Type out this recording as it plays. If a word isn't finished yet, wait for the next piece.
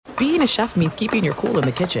being a chef means keeping your cool in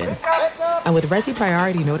the kitchen. And with Resi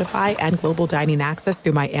Priority Notify and Global Dining Access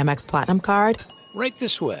through my Amex Platinum card, right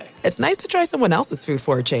this way. It's nice to try someone else's food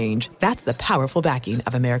for a change. That's the powerful backing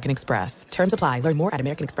of American Express. Terms apply. Learn more at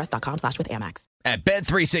americanexpress.com/withAmex. At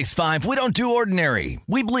Bet365, we don't do ordinary.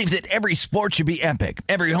 We believe that every sport should be epic.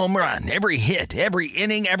 Every home run, every hit, every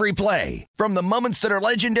inning, every play. From the moments that are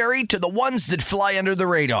legendary to the ones that fly under the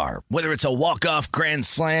radar. Whether it's a walk-off grand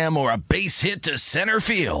slam or a base hit to center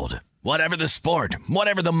field. Whatever the sport,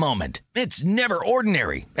 whatever the moment, it's never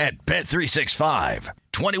ordinary at Bet365.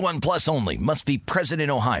 21 plus only. Must be present in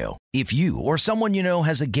Ohio. If you or someone you know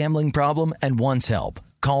has a gambling problem and wants help,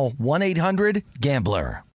 call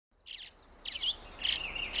 1-800-GAMBLER.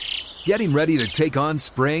 Getting ready to take on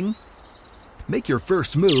spring? Make your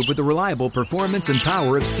first move with the reliable performance and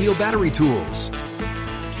power of Steel battery tools.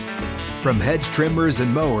 From hedge trimmers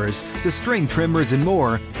and mowers to string trimmers and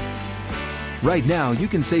more, right now you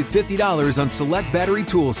can save $50 on select battery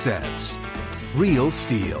tool sets. Real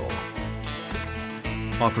Steel.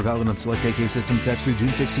 Offer valid on select AK system sets through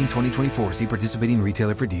June 16, 2024. See participating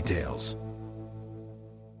retailer for details.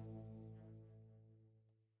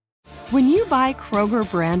 When you buy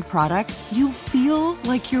Kroger brand products, you feel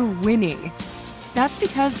like you're winning. That's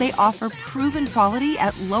because they offer proven quality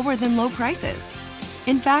at lower than low prices.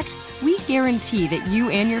 In fact, we guarantee that you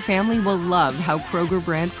and your family will love how Kroger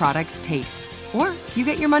brand products taste, or you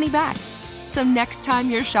get your money back. So next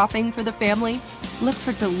time you're shopping for the family, look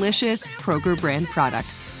for delicious Kroger brand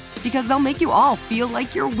products, because they'll make you all feel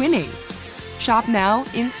like you're winning. Shop now,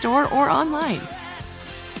 in-store, or online.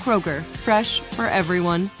 Kroger, fresh for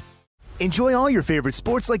everyone. Enjoy all your favorite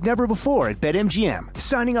sports like never before at BetMGM.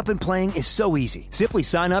 Signing up and playing is so easy. Simply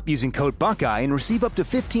sign up using code Buckeye and receive up to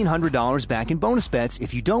 $1,500 back in bonus bets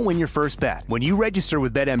if you don't win your first bet. When you register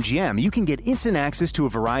with BetMGM, you can get instant access to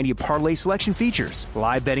a variety of parlay selection features,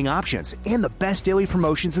 live betting options, and the best daily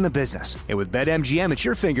promotions in the business. And with BetMGM at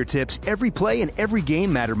your fingertips, every play and every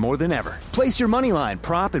game matter more than ever. Place your moneyline,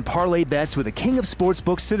 prop, and parlay bets with the king of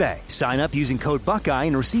sportsbooks today. Sign up using code Buckeye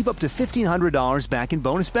and receive up to $1,500 back in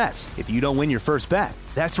bonus bets if you don't win your first bet.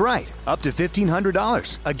 That's right, up to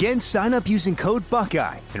 $1,500. Again, sign up using code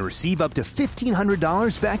Buckeye and receive up to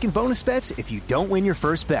 $1,500 back in bonus bets if you don't win your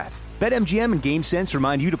first bet. BetMGM and GameSense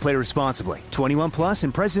remind you to play responsibly. 21 plus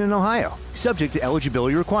and present in Ohio. Subject to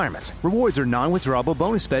eligibility requirements. Rewards are non-withdrawable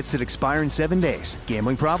bonus bets that expire in 7 days.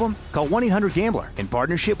 Gambling problem? Call 1-800-GAMBLER in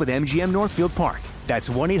partnership with MGM Northfield Park. That's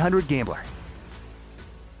 1-800-GAMBLER.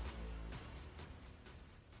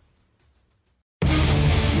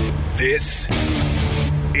 This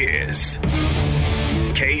is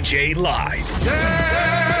KJ Live.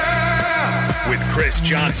 Yeah! With Chris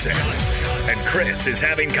Johnson. And Chris is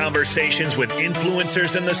having conversations with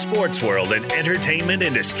influencers in the sports world and entertainment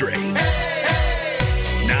industry.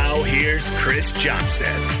 Now here's Chris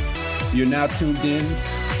Johnson. You're now tuned in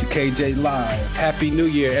to KJ Live. Happy New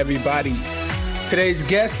Year, everybody. Today's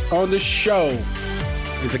guest on the show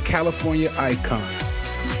is a California icon.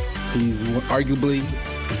 He's arguably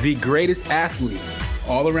the greatest athlete,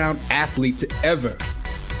 all-around athlete to ever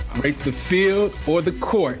grace the field or the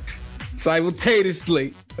court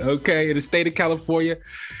simultaneously, okay, in the state of California.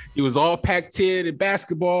 He was all Pac-10 in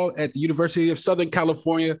basketball at the University of Southern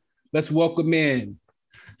California. Let's welcome in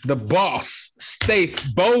the boss, Stace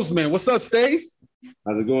Bozeman. What's up, Stace?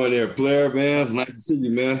 How's it going there, player, man? It's nice to see you,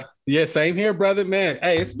 man. Yeah, same here, brother, man.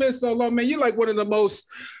 Hey, it's been so long, man. You're like one of the most,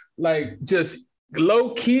 like, just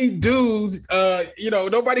low-key dudes.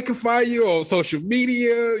 Nobody can find you on social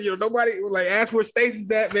media. Nobody, like, ask where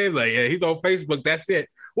Stacy's at, man. Like, yeah, he's on Facebook. That's it.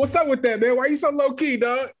 What's up with that, man? Why you so low-key,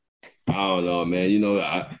 dog? I don't know,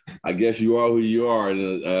 man. I guess you are who you are.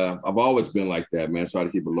 And I've always been like that, man. Try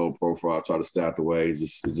to keep a low profile. Try to stay out the way. It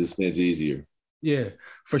just seems easier. Yeah,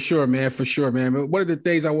 for sure, man. For sure, man. But one of the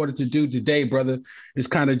things I wanted to do today, brother, is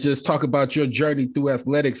kind of just talk about your journey through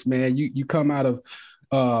athletics, man. You come out of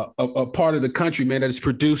a part of the country, man, that has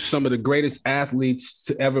produced some of the greatest athletes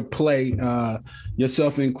to ever play,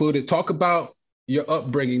 yourself included. Talk about your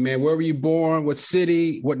upbringing, man. Where were you born? What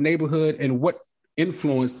city? What neighborhood? And what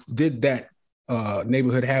influence did that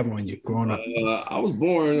neighborhood have on you growing up? I was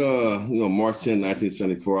born, March 10,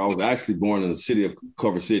 1974. I was actually born in the city of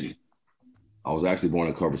Culver City. I was actually born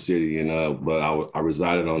in Culver City, but I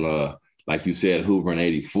resided on, like you said, Hoover and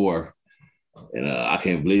 84. And I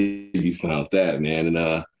can't believe you found that, man.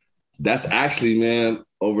 And that's actually, man,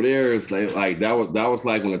 over there, it's like that was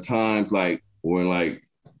like when the times like when like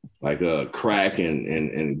crack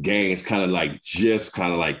and gangs kind of like just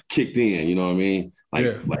kind of like kicked in, you know what I mean?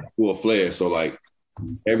 Like full fledged. So like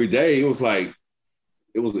every day it was like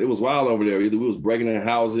it was wild over there. Either we was breaking in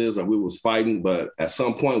houses or we was fighting, but at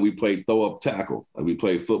some point we played throw up tackle. Like we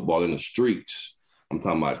played football in the streets. I'm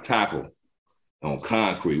talking about tackle on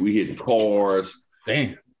concrete. We hitting cars.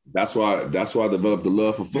 Damn. That's why I developed the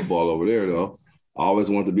love for football over there, though. I always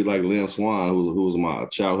wanted to be like Lynn Swann, who was my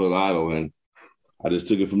childhood idol, and I just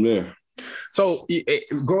took it from there. So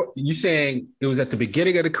you saying it was at the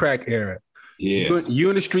beginning of the crack era. Yeah. You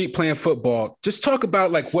in the street playing football. Just talk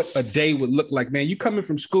about like what a day would look like, man. You coming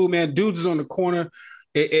from school, man. Dudes is on the corner.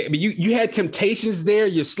 I mean, you had temptations there.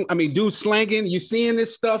 Dudes slanging. You seeing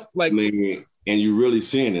this stuff like, and you really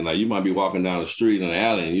seeing it. Like you might be walking down the street in the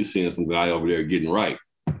alley and you seeing some guy over there getting right.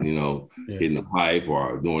 Hitting a pipe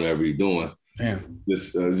or doing whatever you're doing. Damn.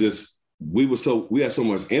 We had so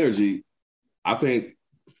much energy. I think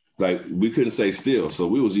like we couldn't stay still. So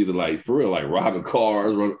we was either like for real, like robbing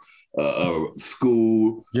cars,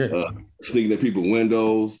 school, sneaking at people's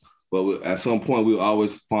windows. But at some point, we would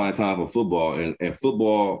always find time for football, and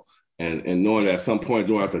football, and knowing that at some point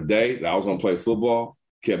throughout the day that I was going to play football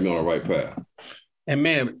kept me on the right path. And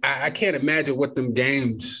man, I can't imagine what them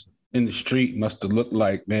games in the street must have looked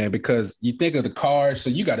like, man, because you think of the cars, so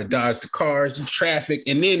you got to dodge the cars, the traffic,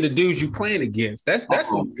 and then the dudes you playing against. That's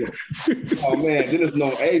oh man, there's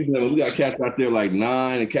no age limit. We got cats out there like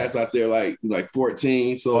 9 and cats out there like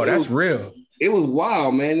 14. So that's real. It was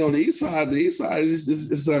wild, man. The east side is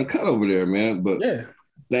just uncut over there, man. But yeah.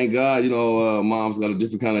 Thank God, mom's got a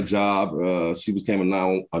different kind of job. She became a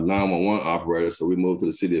 911 operator, so we moved to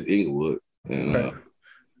the city of Inglewood, and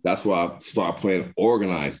that's why I started playing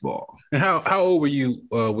organized ball. And how old were you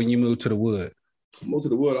when you moved to the Wood? I moved to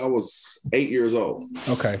the Wood. I was 8 years old.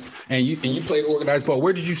 Okay, and you played organized ball.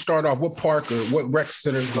 Where did you start off? What park or what rec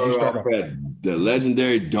center did you start off at? The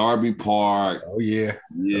legendary Darby Park. Oh yeah,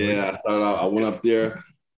 yeah. I started out. I went up there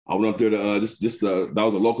to that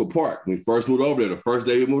was a local park. When we first moved over there, the first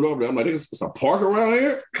day we moved over there, I'm like, it's a park around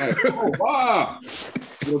here? Like, oh, wow.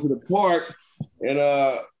 We went to the park,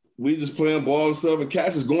 and we just playing ball and stuff, and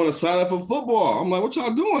cats is going to sign up for football. I'm like, what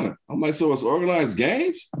y'all doing? I'm like, so it's organized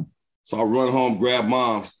games? So I run home, grab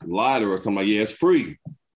mom's lighter or something. Like, yeah, it's free.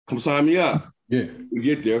 Come sign me up. Yeah. We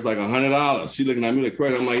get there, it's like $100. She looking at me like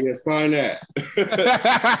crazy. I'm like, yeah, sign that.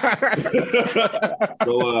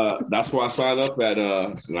 So that's where I signed up at,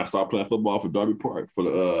 and I started playing football for Darby Park for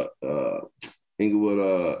the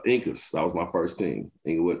Inglewood Incas. That was my first team,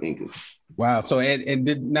 Inglewood Incas. Wow. So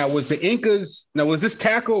was the Incas? Now was this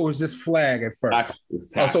tackle or was this flag at first?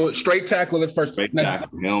 Tackle. Oh, so straight tackle at first. Tackle,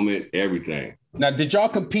 helmet, everything. Now, did y'all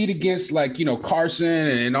compete against Carson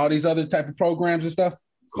and all these other type of programs and stuff?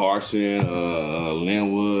 Carson,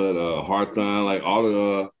 Linwood, Hawthorne, like all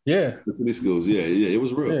the city schools. Yeah, it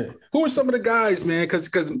was real. Yeah. Who were some of the guys, man?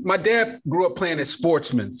 Because my dad grew up playing at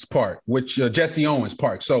Sportsman's Park, which Jesse Owens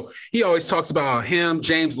Park. So he always talks about him,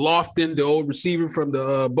 James Lofton, the old receiver from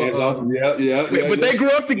the. But they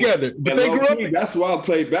grew up together. That's why I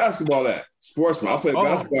played basketball at Sportsman. I played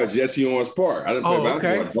basketball at Jesse Owens Park. I didn't play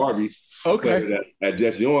basketball at Darby. Okay. At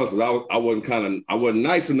Jesse Owens because I wasn't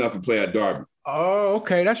nice enough to play at Darby. Oh,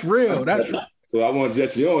 okay. That's real. So I wanted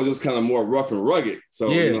Jesse Owens, just kind of more rough and rugged. So,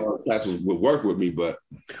 cats would work with me. But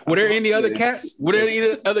were there any other cats? Were there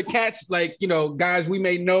any other cats, guys we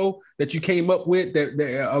may know that you came up with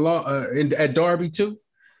that at Darby too?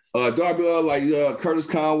 Darby, Curtis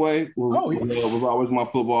Conway was always my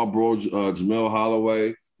football bro. Jamel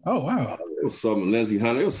Holloway. Oh, wow. It was some Lindsey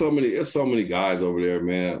Hunter. It was so many guys over there,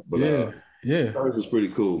 man. But Curtis was pretty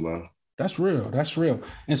cool, man. That's real.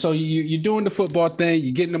 And so you're doing the football thing.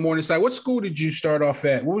 You get in the morning side. What school did you start off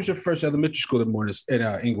at? What was your first elementary school in the morning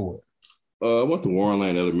at Inglewood? I went to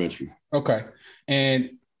Warrenland Elementary. Okay.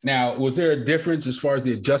 And now, was there a difference as far as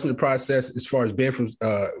the adjustment process, as far as being from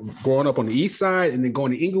growing up on the east side and then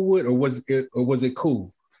going to Inglewood, or was it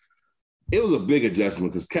cool? It was a big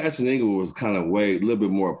adjustment because Cats in Inglewood was kind of a little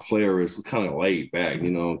bit more playerish, kind of laid back,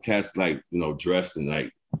 Cats dressed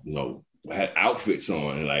in had outfits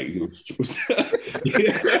on, they was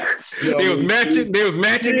matching. They was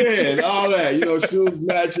matching, and all that, shoes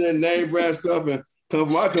matching, name brand stuff, and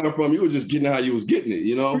come from, you were just getting how you was getting it,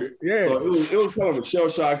 Yeah. So it was kind of a shell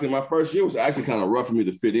shock. And my first year was actually kind of rough for me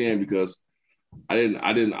to fit in because I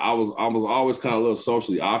was always kind of a little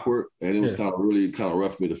socially awkward, and it was kind of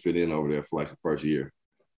rough for me to fit in over there for the first year.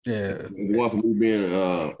 Yeah. The one for me being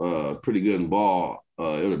pretty good in ball,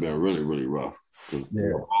 it would have been really, really rough.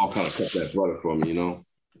 Ball kind of cut that butter for me,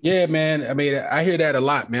 Yeah, man. I mean, I hear that a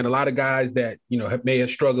lot, man. A lot of guys that, may have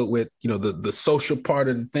struggled with, the social part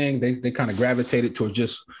of the thing, they kind of gravitated towards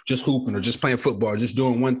just hooping or just playing football, or just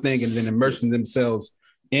doing one thing and then immersing themselves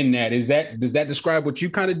in that. Does that describe what you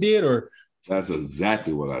kind of did, or That's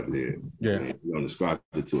exactly what I did. Yeah. And, described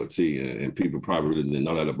it to a T, and people probably really didn't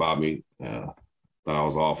know that about me. But I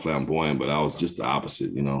was all flamboyant, but I was just the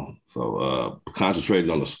opposite, So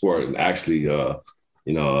concentrating on the sport and actually,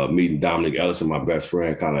 meeting Dominic Ellison, my best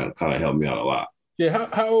friend, kind of helped me out a lot. Yeah.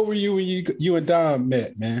 How old were you when you and Dom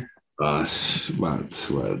met, man? About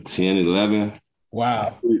 10, 11.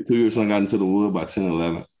 Wow. 2 years when I got into the wood, by 10,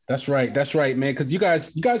 11. That's right, man. Because you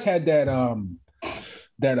guys had that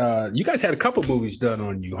you guys had a couple movies done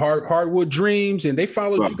on you, Hardwood Dreams, and they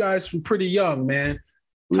followed you guys from pretty young, man.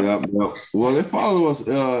 Yeah. Well, they followed us.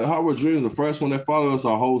 Hardwood Dreams, the first one, they followed us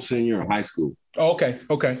our whole senior year in high school. Oh, okay.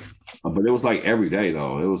 But it was like every day,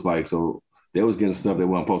 though. It was like, so they was getting stuff they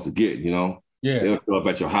weren't supposed to get, Yeah. They would show up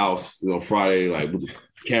at your house, Friday, like with the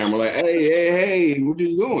camera, like, hey, what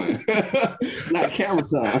you doing? It's not camera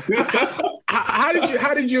time.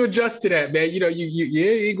 How did you adjust to that, man? You're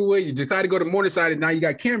in Inglewood, you decided to go to Morningside, and now you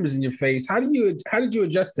got cameras in your face. How did you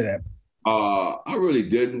adjust to that? I really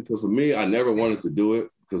didn't, because for me, I never wanted to do it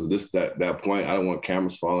because of that point. I didn't want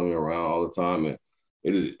cameras following me around all the time, and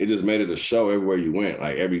it just made it a show everywhere you went.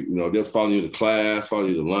 Like just following you to class, following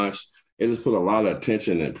you to lunch. It just put a lot of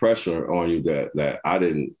attention and pressure on you that I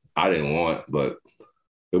didn't want, but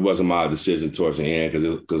it wasn't my decision towards the end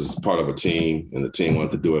because it's part of a team, and the team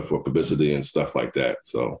wanted to do it for publicity and stuff like that.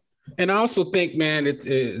 So. And I also think, man,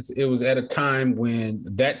 it was at a time when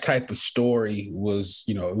that type of story was,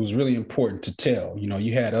 it was really important to tell.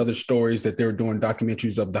 You had other stories that they were doing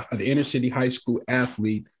documentaries of the inner city high school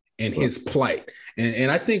athlete and his plight.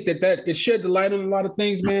 And I think that it shed the light on a lot of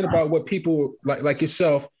things, man, about what people like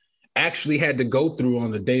yourself actually had to go through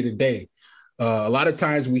on the day-to-day. A lot of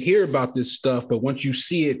times we hear about this stuff, but once you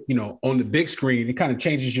see it, on the big screen, it kind of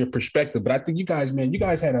changes your perspective. But I think you guys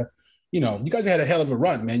had a hell of a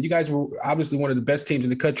run, man. You guys were obviously one of the best teams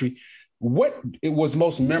in the country. What was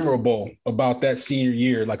most memorable about that senior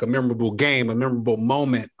year, like a memorable game, a memorable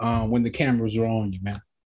moment when the cameras were on you, man?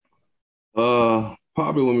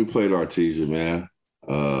 Probably when we played Artesia, man.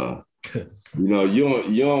 Well,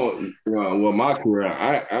 my career,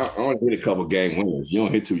 I only hit a couple game winners. You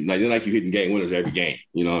don't hit too, like you're hitting game winners every game.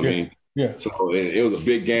 You know what I mean? Yeah. So it was a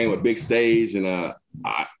big game, a big stage, and I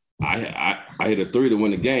hit a three to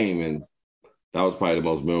win the game, and that was probably the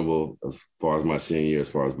most memorable as far as my senior year, as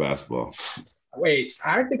far as basketball. Wait,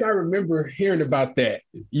 I think I remember hearing about that.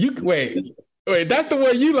 Wait, that's the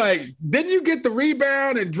one you like. Didn't you get the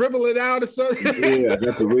rebound and dribble it out or something? Yeah, I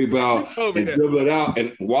got the rebound and dribble it out.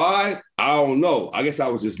 And why? I don't know. I guess I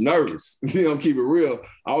was just nervous. Keep it real.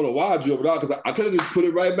 I don't know why I dribbled out, because I could have just put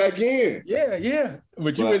it right back in. Yeah.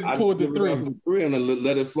 But you went and pulled the three. And then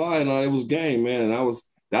let it fly, and it was game, man. And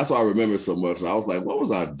that's why I remember so much. And I was like, what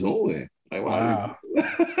was I doing? Like, wow.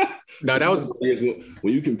 No, that was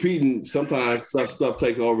when you competing, sometimes stuff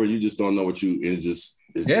take over, and you just don't know what just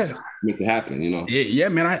make it happen, Yeah,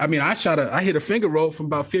 man. I hit a finger roll from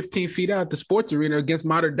about 15 feet out at the sports arena against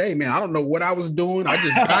Modern Day, man. I don't know what I was doing. I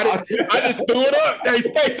just got it. I just threw it up. Hey,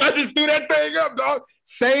 Stace, I just threw that thing up, dog.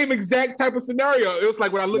 Same exact type of scenario. It was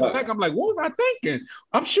like when I look back, I'm like, what was I thinking?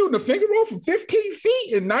 I'm shooting a finger roll from 15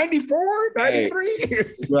 feet in 94, 93. Hey,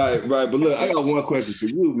 right. But look, I got one question for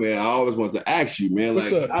you, man. I always want to ask you, man.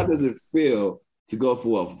 Like, how does it feel to go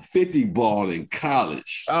for a 50 ball in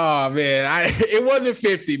college? Oh, man. It wasn't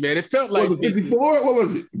 50, man. It felt like 54. What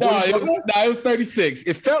was it? No, it was 36.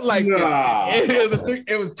 It felt like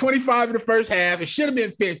it was 25 in the first half. It should have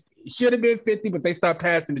been 50. It should have been 50, but they stopped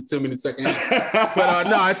passing it to me in the second half. But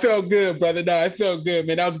no, I felt good, brother. No, I felt good,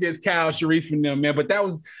 man. That was against Kyle Sharif and them, man. But that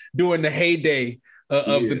was during the heyday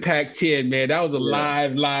of the Pac-10, man. That was a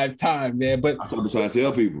live time, man. But I'm trying to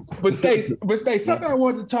tell people. But stay. Something I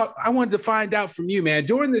wanted to find out from you, man.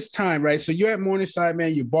 During this time, right? So you're at Morningside,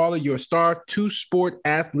 man. You're baller. You're a star two-sport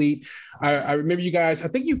athlete. I remember you guys.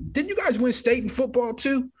 Didn't you guys win state in football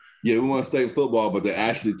too? Yeah, we won state in football, but they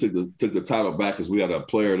actually took the title back because we had a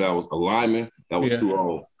player that was a lineman that was too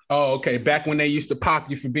old. Oh, okay. Back when they used to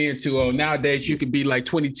pop you for being too old. Nowadays, you could be like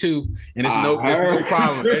 22, and it's no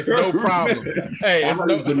problem. It's no problem. Hey,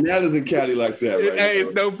 it's bananas in Cali like that. Right? Hey,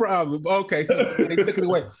 it's no problem. Okay, so they took it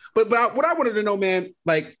away. But what I wanted to know, man,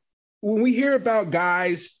 like when we hear about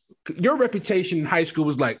guys, your reputation in high school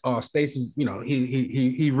was like, oh, Stacey's,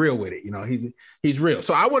 he's real with it. He's real.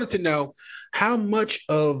 So I wanted to know how much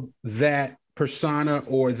of that persona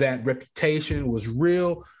or that reputation was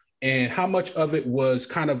real, and how much of it was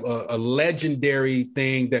kind of a legendary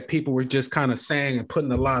thing that people were just kind of saying and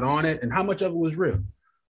putting a lot on it, and how much of it was real?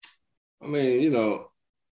 I mean,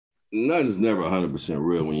 nothing's never 100%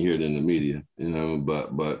 real when you hear it in the media,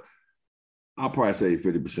 but I'll probably say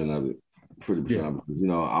 50% of it. Pretty much, because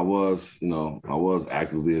I was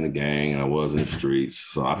actively in the gang and I was in the streets,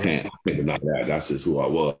 so I can't think about that. That's just who I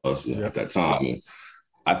was at that time, and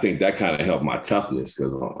I think that kind of helped my toughness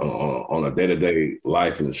because on a day-to-day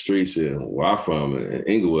life in the streets and where I'm from, in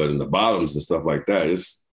Inglewood and the bottoms and stuff like that,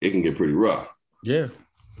 it can get pretty rough. Yeah,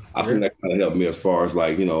 I think that kind of helped me as far as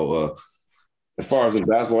as far as in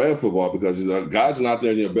basketball and football, because guys are not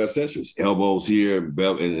there in your best interest. Elbows here,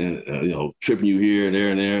 and tripping you here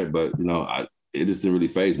and there. But it just didn't really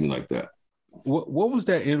faze me like that. What was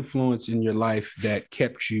that influence in your life that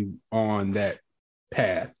kept you on that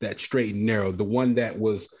path, that straight and narrow, the one that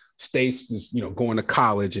was Stace, going to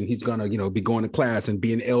college and he's gonna, be going to class and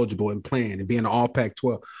being eligible and playing and being an all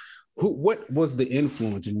Pac-12? What was the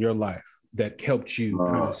influence in your life that helped you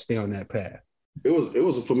kind of stay on that path? It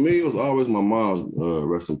was for me. It was always my mom.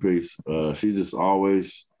 Rest in peace. She just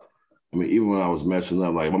always. I mean, even when I was messing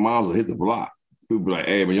up, like my mom's would hit the block. People be like,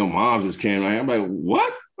 "Hey, man, your mom just came." I'm like,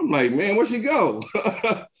 "What?" I'm like, "Man, where'd she go?"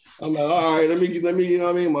 I'm like, "All right, let me. You know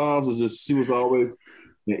what I mean?" Mom's was just. She was always.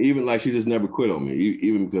 Even like she just never quit on me.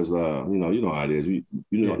 Even because you know how it is. You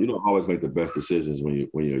don't always make the best decisions when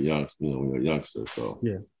you're young. When you're a youngster. So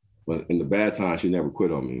yeah. But in the bad times, she never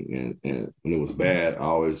quit on me, and when it was bad, I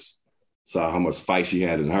always saw how much fight she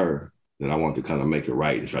had in her that I wanted to kind of make it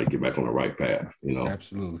right and try to get back on the right path,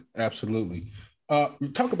 Absolutely.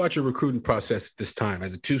 Talk about your recruiting process at this time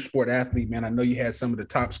as a two-sport athlete, man. I know you had some of the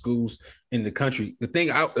top schools in the country. The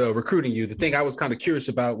thing recruiting you, the thing I was kind of curious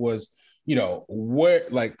about was, where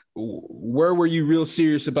were you real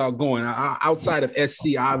serious about going outside of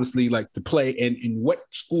SC, obviously, like to play, and what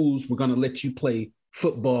schools were going to let you play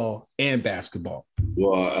football and basketball?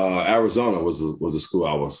 Well, Arizona was the school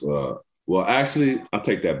I was. Well, actually, I'll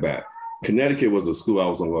take that back. Connecticut was the school I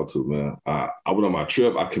was going to go to, man. I went on my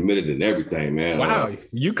trip. I committed and everything, man. Wow.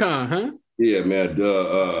 UConn, huh? Yeah, man.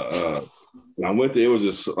 When I went there, it was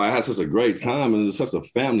just, I had such a great time, and it was such a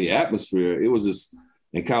family atmosphere. It was just,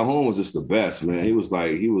 and Calhoun was just the best, man. I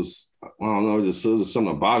don't know, just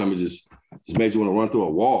something about him. It just made you want to run through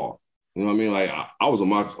a wall. You know what I mean? Like I was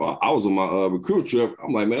on my recruit trip.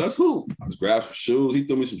 I'm like, man, let's hoop. I just grabbed some shoes. He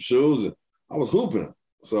threw me some shoes, and I was hooping.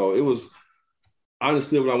 So I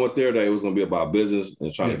understood when I went there that it was going to be about business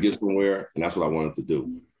and trying to get somewhere, and that's what I wanted to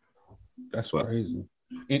do. That's crazy.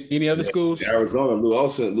 Any other schools? Arizona, Lou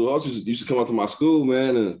Olson used to come up to my school,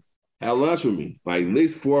 man, and have lunch with me. Like at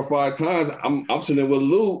least 4 or 5 times. I'm sitting there with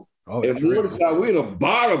Lou. And Morningside, we in the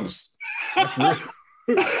bottoms.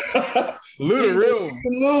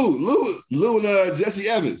 Lou and Jesse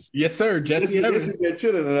Evans. Yes, sir. Jesse Evans.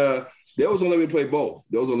 They was gonna let me play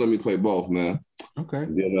both. Man. Okay.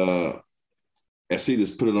 And then SC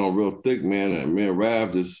just put it on real thick, man. And me and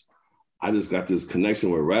Rav I just got this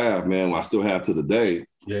connection with Rav, man. I still have to the day.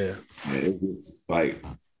 Yeah. And it was like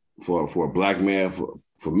for a black man,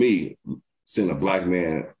 for me, seeing a black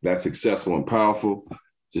man that successful and powerful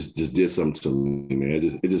just did something to me, man.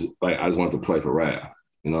 It just like I just wanted to play for Rav,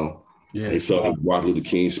 Yeah. They saw Martin Luther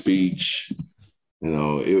King's speech.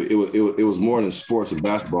 It was more than sports and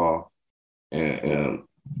basketball. And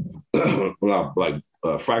when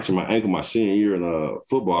I fractured my ankle my senior year in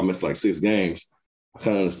football, I missed like 6 games. I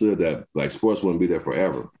kind of understood that like sports wouldn't be there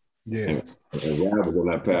forever. Yeah. And Rav was on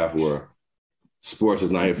that path where sports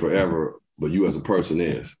is not here forever, but you as a person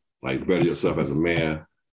is. Like better yourself as a man,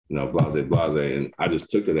 blase. And I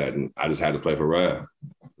just took to that, and I just had to play for Rav.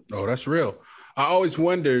 Oh, that's real. I always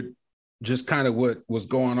wondered just kind of what was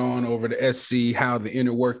going on over the SC, how the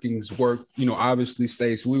inner workings work. Obviously,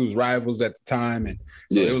 Stace, we was rivals at the time, and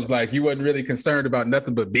so it was like you wasn't really concerned about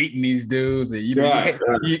nothing but beating these dudes, and you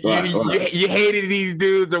hated these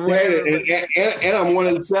dudes or whatever. And I'm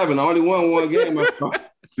 1-7. I only won 1 game.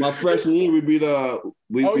 My freshman year, we beat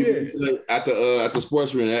at the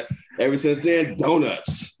sports arena. Ever since then,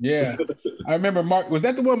 donuts. Yeah, I remember Mark. Was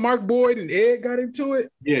that the one Mark Boyd and Ed got into it?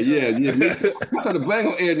 Yeah. I tried to bang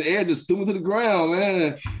on Ed, and Ed just threw me to the ground,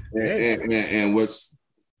 man. And what's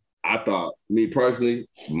I thought, me personally,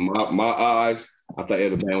 my eyes, I thought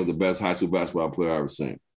Ed O'Bannon was the best high school basketball player I ever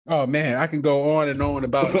seen. Oh man, I can go on and on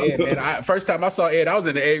about Ed, man. First time I saw Ed, I was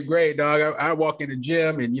in the 8th grade, dog. I walk in the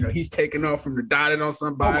gym and he's taking off from the dotted on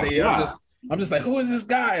somebody. I'm just like, who is this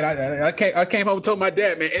guy? And I came home and told my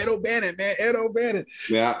dad, man, Ed O'Bannon.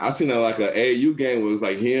 Man, I seen like an AAU game where it was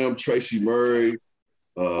like him, Tracy Murray,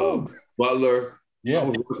 Butler. Yeah, I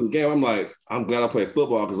was watching the game. I'm like, I'm glad I played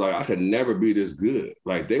football because like I could never be this good.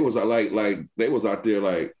 Like they was like they was out there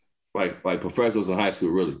like professionals in high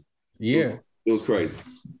school, really. Yeah, it was crazy.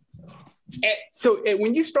 So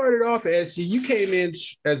when you started off at SC, you came in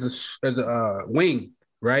as a wing,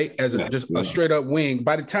 right? As a straight up wing.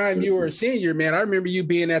 By the time you were a senior, man, I remember you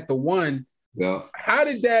being at the 1 Yeah. How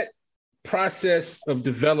did that process of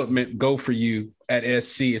development go for you at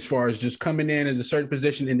SC as far as just coming in as a certain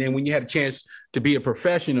position, and then when you had a chance to be a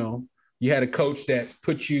professional, you had a coach that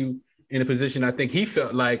put you in a position I think he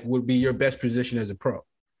felt like would be your best position as a pro?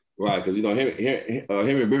 Right, because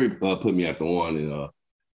Henry Berry put me at the one, and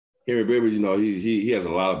Henry Berry, he has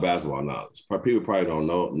a lot of basketball knowledge. People probably don't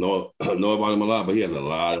know about him a lot, but he has a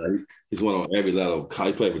lot. He's won on every level.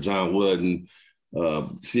 He played for John Wooden,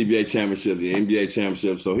 CBA championship, the NBA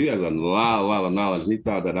championship. So he has a lot of knowledge. And he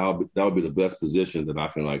thought that that would be the best position that I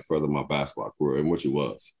can further my basketball career, and which it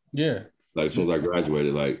was. Yeah. As soon as I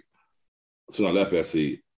graduated, as soon as I left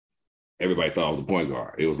SC, everybody thought I was a point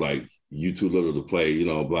guard. It was like, you too little to play,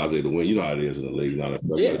 blase to win. You know how it is in the league.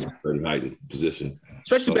 Certain height and position.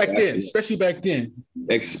 Especially back then. Especially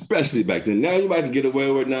back then. Now you might get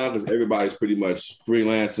away with it now because everybody's pretty much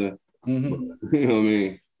freelancing. Mm-hmm. You know what I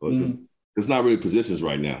mean? But it's not really positions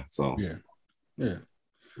right now. So yeah.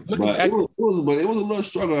 But it was a little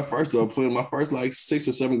struggle at first though, playing my first 6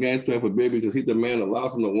 or 7 games playing for Bibby because he demanded a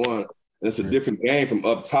lot from the one. And it's a different game from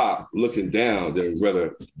up top looking down than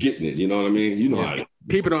rather getting it. You know what I mean? You know how it is.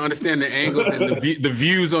 People don't understand the angles and the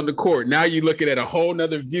views on the court. Now you're looking at a whole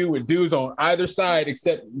nother view with dudes on either side,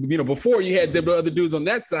 except, before you had the other dudes on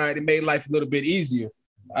that side, it made life a little bit easier.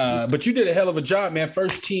 But you did a hell of a job, man.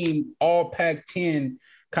 First team, all Pac-10,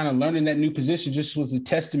 kind of learning that new position just was a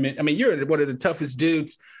testament. I mean, you're one of the toughest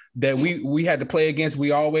dudes that we had to play against.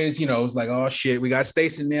 We always, it was like, oh shit, we got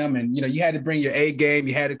Stacey and them. And, you had to bring your A game.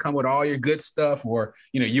 You had to come with all your good stuff, or,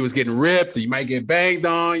 you was getting ripped, or you might get banged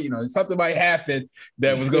on, something might happen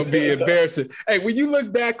that was going to be embarrassing. Hey, when you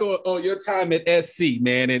look back on your time at SC,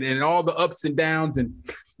 man, and all the ups and downs and,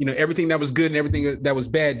 everything that was good and everything that was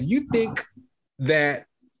bad, do you think that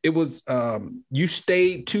it was you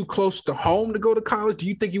stayed too close to home to go to college? Do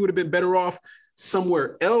you think you would have been better off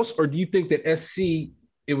somewhere else? Or do you think that SC,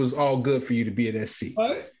 it was all good for you to be at SC?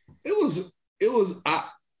 It was. I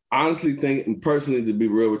honestly think, personally, to be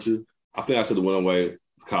real with you, I think I should have went away to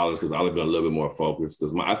college because I'd have been a little bit more focused.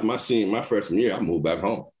 Because after my freshman year, I moved back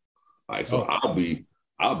home. I'll be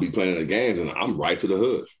playing in the games and I'm right to the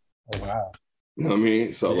hood. Oh wow! You know what I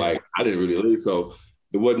mean? So I didn't really leave. So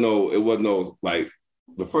it wasn't no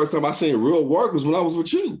the first time I seen real work was when I was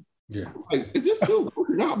with you. Yeah. Is this dude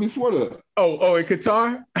working out before the? Oh, in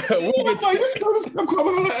Qatar? I'm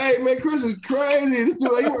coming out hey man, Chris is crazy. This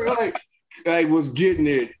dude was getting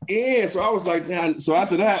it in. So I was like, damn. So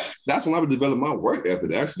after that, that's when I would develop my work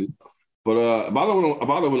ethic actually. But if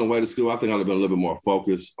I went away to school, I think I'd have been a little bit more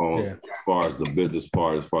focused on as far as the business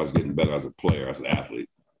part, as far as getting better as a player, as an athlete.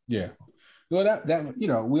 Yeah. Well,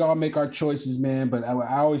 that we all make our choices, man. But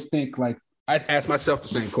I always think I asked myself the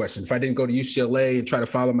same question. If I didn't go to UCLA and try to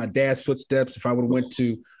follow my dad's footsteps, if I would have went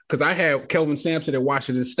to, because I had Kelvin Sampson at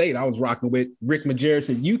Washington State, I was rocking with Rick Majerus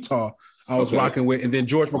in Utah. I was rocking with, and then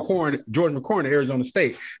George McCorn at Arizona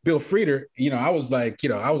State, Bill Frieder. I was like,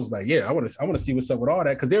 yeah, I want to see what's up with all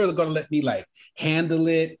that because they were going to let me handle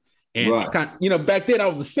it. And back then I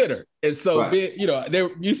was a sitter, and so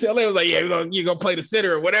UCLA was like, yeah, you're gonna play the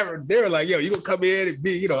sitter or whatever. They were like, yo, you gonna come in and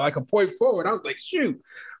be, like a point forward. I was like, shoot,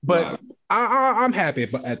 but I'm happy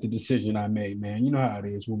at the decision I made, man. You know how it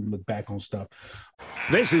is when we look back on stuff.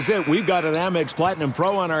 This is it. We've got an Amex Platinum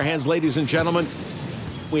Pro on our hands, ladies and gentlemen.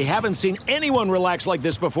 We haven't seen anyone relax like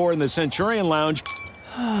this before in the Centurion Lounge.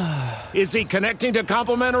 Is he connecting to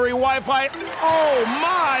complimentary Wi-Fi? Oh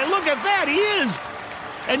my! Look at that, he is.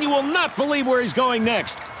 And you will not believe where he's going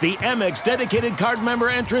next. The Amex dedicated card member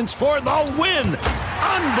entrance for the win.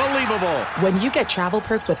 Unbelievable. When you get travel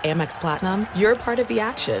perks with Amex Platinum, you're part of the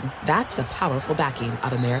action. That's the powerful backing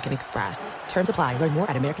of American Express. Terms apply. Learn more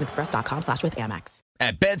at americanexpress.com/withAmex.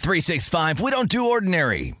 At Bet365, we don't do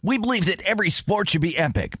ordinary. We believe that every sport should be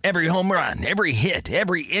epic. Every home run, every hit,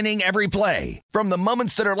 every inning, every play. From the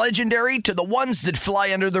moments that are legendary to the ones that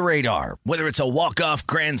fly under the radar. Whether it's a walk-off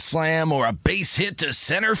grand slam or a base hit to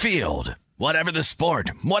center field. Whatever the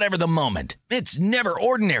sport, whatever the moment, it's never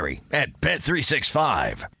ordinary at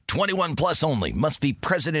Bet365. 21 plus only. Must be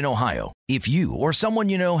present in Ohio. If you or someone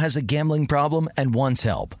you know has a gambling problem and wants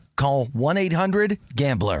help, call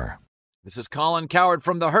 1-800-GAMBLER. This is Colin Cowherd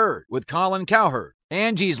from The Herd with Colin Cowherd.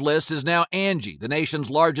 Angie's List is now Angie, the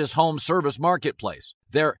nation's largest home service marketplace.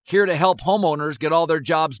 They're here to help homeowners get all their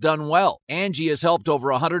jobs done well. Angie has helped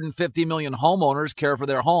over 150 million homeowners care for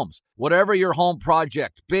their homes. Whatever your home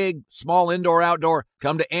project, big, small, indoor, outdoor,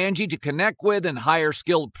 come to Angie to connect with and hire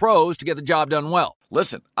skilled pros to get the job done well.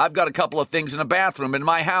 Listen, I've got a couple of things in a bathroom in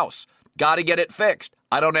my house. Got to get it fixed.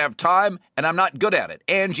 I don't have time, and I'm not good at it.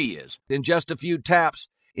 Angie is. In just a few taps,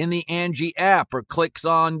 in the Angie app or clicks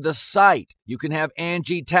on the site. You can have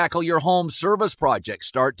Angie tackle your home service project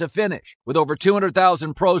start to finish. With over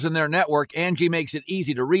 200,000 pros in their network, Angie makes it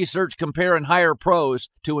easy to research, compare, and hire pros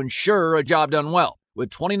to ensure a job done well. With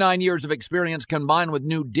 29 years of experience combined with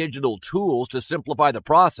new digital tools to simplify the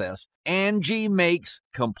process, Angie makes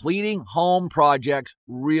completing home projects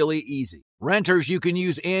really easy. Renters, you can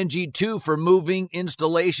use Angie too for moving,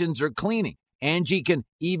 installations, or cleaning. Angie can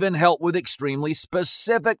even help with extremely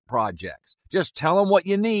specific projects. Just tell them what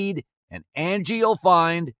you need, and Angie will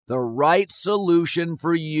find the right solution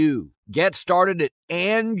for you. Get started at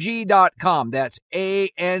Angie.com. That's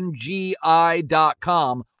ANGI.com.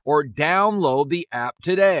 Or download the app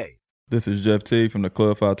today. This is Jeff T from the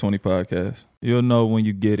Club 520 podcast. You'll know when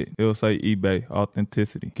you get it. It'll say eBay,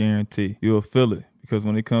 authenticity, guarantee. You'll feel it because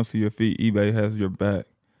when it comes to your feet, eBay has your back.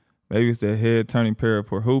 Maybe it's that head-turning pair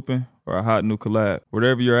for hooping or a hot new collab.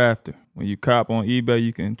 Whatever you're after, when you cop on eBay,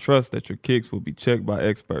 you can trust that your kicks will be checked by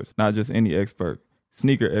experts, not just any expert.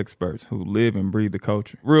 Sneaker experts who live and breathe the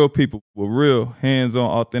culture. Real people with real hands-on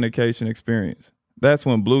authentication experience. That's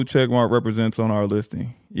when blue checkmark represents on our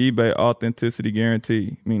listing. eBay authenticity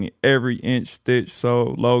guarantee, meaning every inch, stitch,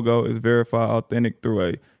 sole, logo is verified authentic through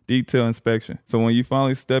a detailed inspection. So when you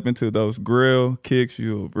finally step into those grill kicks,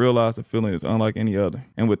 you'll realize the feeling is unlike any other.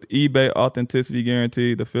 And with eBay authenticity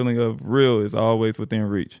guarantee, the feeling of real is always within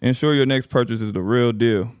reach. Ensure your next purchase is the real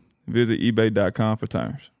deal. Visit ebay.com for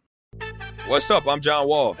terms. What's up? I'm John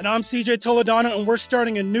Wall. And I'm CJ Toledano, and we're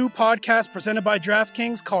starting a new podcast presented by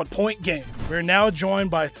DraftKings called Point Game. We're now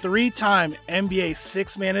joined by three-time NBA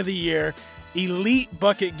Sixth Man of the Year, elite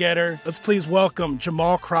bucket getter. Let's please welcome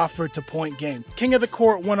Jamal Crawford to Point Game. King of the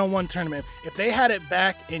Court one-on-one tournament. If they had it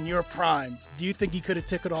back in your prime, do you think you could have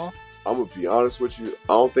took it all? I'm going to be honest with you.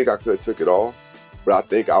 I don't think I could have took it all, but I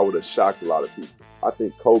think I would have shocked a lot of people. I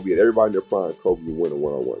think Kobe and everybody in their prime, Kobe would win a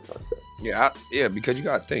one-on-one contest. Yeah, because you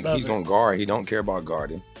got to think, he's going to guard. He don't care about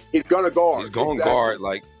guarding. He's going to guard. He's going to guard.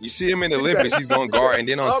 Like, you see him in the Olympics, he's going to guard. And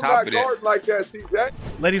then on top of that. I'm not guarding like that, CJ.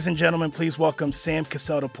 Ladies and gentlemen, please welcome Sam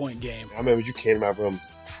Cassell to Point Game. I remember you came out from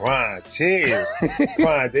prime 10.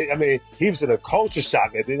 I mean, he was in a culture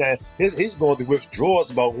shock. And then he's going through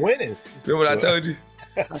withdrawals about winning. Remember what I told you?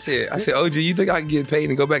 I said, OG, you think I can get paid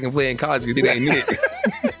and go back and play in college because it ain't it?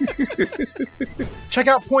 Check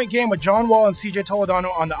out Point Game with John Wall and CJ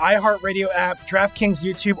Toledano on the iHeartRadio app, DraftKings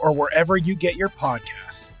YouTube, or wherever you get your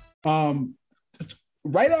podcasts.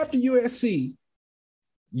 Right after USC,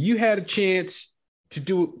 you had a chance to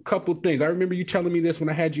do a couple of things. I remember you telling me this when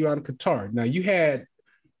I had you out in Qatar. Now, you had,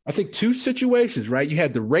 I think, two situations, right? You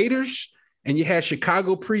had the Raiders and you had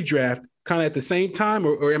Chicago pre-draft kind of at the same time,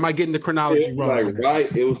 or am I getting the chronology wrong?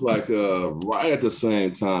 It was like right at the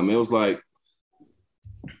same time. It was like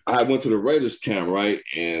I went to the Raiders camp, right?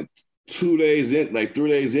 And 3 days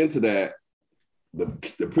into that, the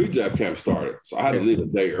pre-draft camp started. So I had to leave a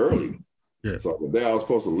day early. Yeah. So the day I was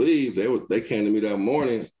supposed to leave, they came to me that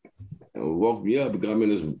morning and woke me up and got me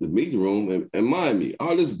in the meeting room. And mind me,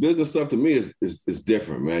 all this business stuff to me is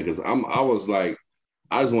different, man, because I was like,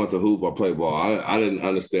 I just wanted to hoop or play ball. I didn't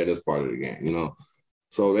understand this part of the game, you know.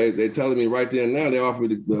 So they telling me right there and now, they offered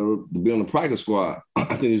me to be on the practice squad.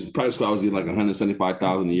 I think the practice squad was getting like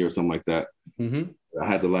 $175,000 a year or something like that. Mm-hmm. I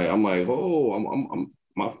had to I'm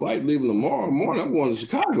my flight leaving tomorrow morning. I'm going to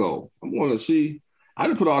Chicago. I'm going to see. I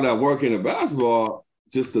didn't put all that work into basketball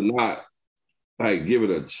just to not give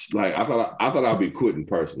it I thought I'd be quitting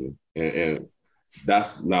personally, and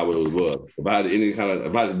that's not what it was. If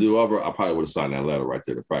I had to do over, I probably would have signed that letter right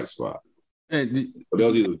there to practice squad. But they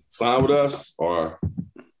was either sign with us or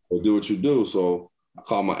do what you do. So I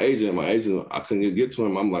called my agent. I couldn't get to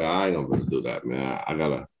him. I'm like, I ain't gonna do that, man. I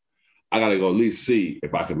gotta go at least see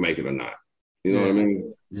if I can make it or not. You know what I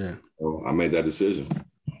mean? Yeah. So I made that decision.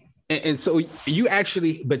 And so you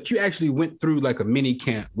actually went through like a mini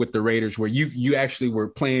camp with the Raiders where you actually were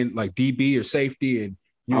playing like DB or safety, and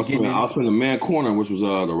I was playing the man corner, which was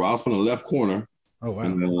I was playing the left corner. Oh wow!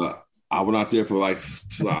 And I went out there for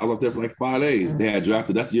 5 days. They had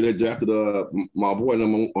drafted that year. They drafted my boy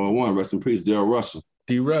number 1, rest in peace, Darrell Russell.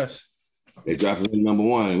 D. Russ. They drafted him number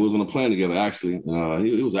 1. We was on a plane together actually.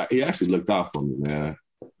 He actually looked out for me, man.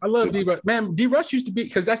 I love D. Russ. Man, D. Russ used to be,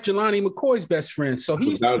 because that's Jelani McCoy's best friend. So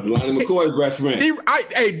Jelani McCoy's best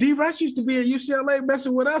friend. D. Russ used to be at UCLA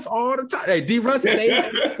messing with us all the time. Hey, D. Russ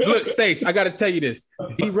saved. Look, Stace, I got to tell you this.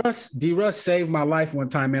 D. Russ saved my life one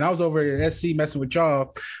time, man. I was over at SC messing with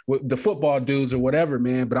y'all, with the football dudes or whatever,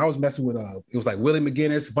 man. But I was messing with it was like Willie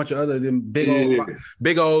McGinnis, a bunch of other them big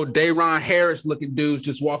old Dayron Harris looking dudes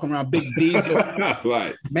just walking around, big diesel.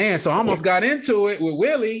 Right. Man, so I almost got into it with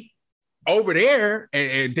Willie. over there,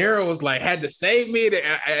 and Daryl was like, had to save me.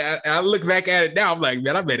 And I look back at it now, I'm like,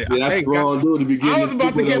 man, I made it. Yeah, that's wrong dude to be getting. I was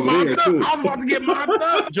about to get mopped up. I was about to get mopped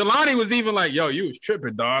up. Jelani was even like, yo, you was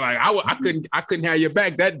tripping, dog. Like I couldn't have your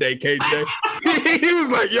back that day, KJ. He was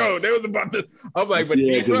like, yo, they was about to. I'm like, but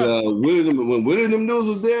yeah, because when Willie and them dudes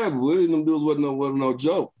was there, Willie and them dudes wasn't no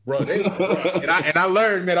joke, bro. And I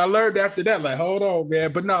learned, man. I learned after that, like, hold on,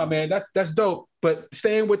 man. But no, man, that's dope. But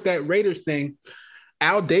staying with that Raiders thing,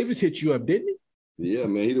 Al Davis hit you up, didn't he? Yeah,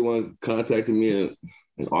 man. He the one contacted me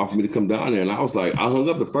and offered me to come down there. And I was like, I hung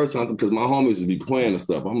up the first time because my homies would be playing and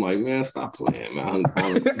stuff. I'm like, man, stop playing, man.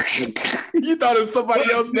 You thought it was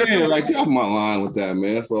somebody else, man. Like, get off my line with that,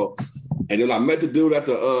 man. So, and then I met the dude at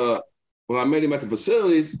the, when I met him at the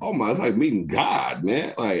facilities, oh my, it's like meeting God,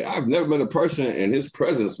 man. Like, I've never met a person and his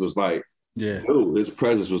presence was like, yeah, dude, his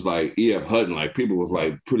presence was like E.F. Hutton. Like, people was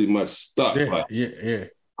like pretty much stuck. Yeah, like, yeah.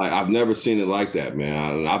 I've never seen it like that,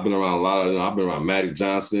 man. I've been around a lot of, I've been around Magic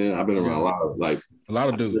Johnson. I've been around a lot of dudes.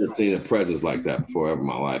 I've never seen a presence like that before ever in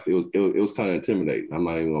my life. It was kind of intimidating. I'm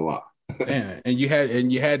not even gonna lie. Man, and you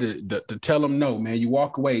had to tell them no, man. You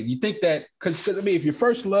walk away. You think that because I mean, if your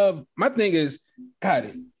first love, my thing is,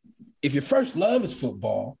 God, if your first love is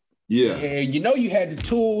football, yeah, and you know you had the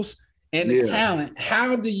tools and the talent,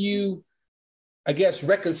 how do you, I guess,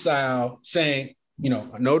 reconcile saying, you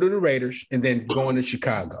know, no to the Raiders and then going to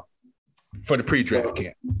Chicago for the pre-draft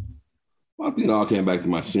camp? Well, I think it all came back to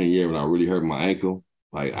my senior year when I really hurt my ankle.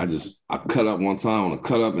 Like I cut up one time on a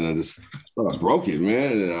cut up and I broke it,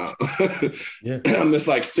 man. And I missed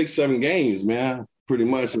like 6-7 games, man, pretty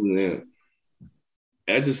much. And then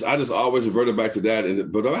I just always reverted back to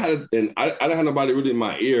that. But I didn't have nobody really in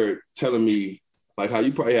my ear telling me like how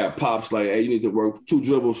you probably have pops like, hey, you need to work 2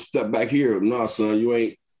 dribbles, step back here. No, son, you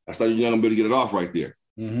ain't. That's like you're not gonna be able to get it off right there.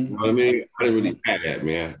 Mm-hmm. You know what I mean? I didn't really have that,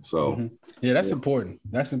 man. So yeah, that's important.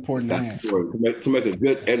 That's important to make a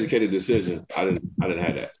good educated decision. I didn't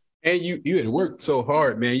have that. And you had worked so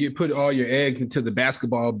hard, man. You put all your eggs into the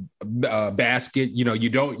basketball basket. You know, you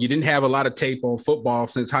didn't have a lot of tape on football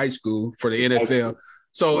since high school for the NFL.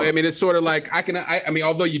 So, I mean, it's sort of like I mean,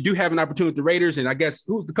 although you do have an opportunity with the Raiders, and I guess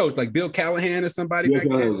who's the coach? Like Bill Callahan or somebody? Bill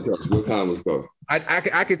Callahan was coach. Bill Callahan was coach.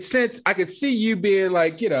 I could see you being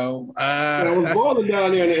like, you know, I was balling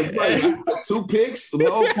down there and playing 2 picks,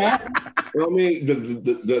 the whole pack. You know what I mean?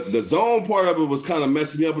 The zone part of it was kind of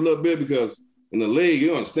messing me up a little bit because in the league,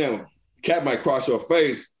 you understand, cat might cross your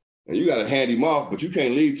face and you got to hand him off, but you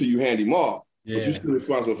can't leave till you hand him off. Yeah. But you're still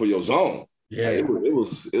responsible for your zone. Yeah, it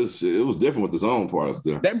was different with the zone part up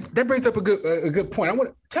there. That brings up a good point.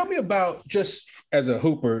 Tell me about, just as a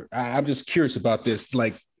hooper, I'm just curious about this,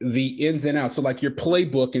 like the ins and outs. So like your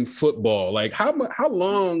playbook in football, like how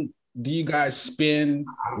long do you guys spend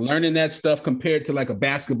learning that stuff compared to like a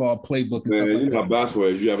basketball playbook? Man, you know how basketball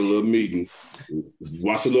is. You have a little meeting,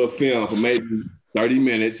 watch a little film for maybe 30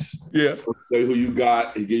 minutes. Yeah, tell you who you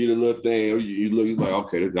got. He give you the little thing. You look, you're like,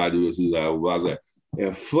 okay, this guy do this. He's like, what was that?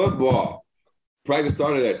 In football, practice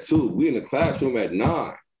started at 2. We in the classroom at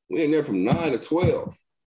 9. We in there from 9 to 12.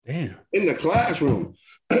 Damn. In the classroom.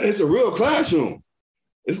 It's a real classroom.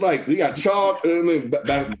 It's like we got chalk. I mean,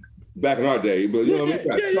 back in our day, but you know what I mean?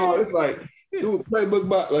 We got chalk. It's like, dude, playbook,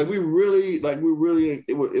 but like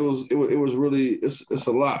it's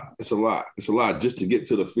a lot. It's a lot just to get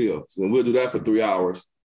to the field. So then we'll do that for 3 hours.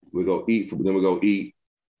 We'll go eat, then we'll go eat,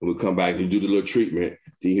 and we'll come back and do the little treatment.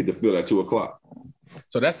 Then you hit the field at 2:00.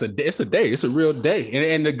 So it's a day. It's a real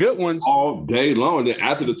day. And the good ones. All day long. And then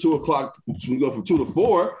after the 2:00, we go from 2 to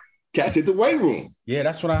 4, cats hit the weight room. Yeah,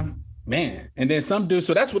 that's what man. And then some do.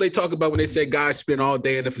 So that's what they talk about when they say guys spend all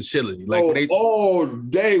day in the facility. Like all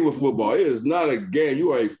day with football. It is not a game.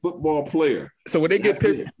 You are a football player. So when they get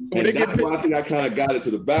pissed. Why I think I kind of got it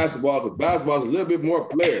to the basketball, because basketball is a little bit more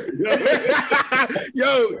player.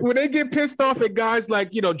 Yo, when they get pissed off at guys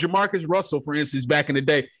like, you know, Jamarcus Russell, for instance, back in the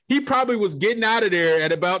day, he probably was getting out of there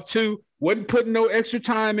at about 2, wasn't putting no extra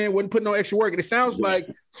time in, wasn't putting no extra work. And it sounds like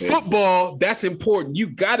football, that's important.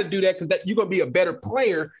 You got to do that because you're going to be a better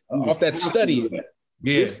player off that study.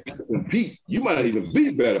 Yeah. Just to compete. You might not even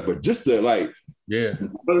be better, but just to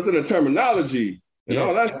understand the terminology and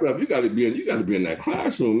all that stuff, you got to be in that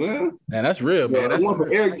classroom, man. Man, that's real, man. That's one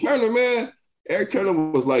for Eric Turner, man. Eric Turner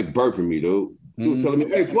was like burping me, dude. He was telling me,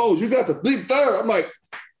 "Hey, Plows, you got the deep third." I'm like,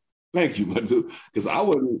 "Thank you, my dude," because I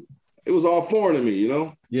wasn't it was all foreign to me, you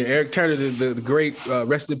know? Yeah, Eric Turner, the great,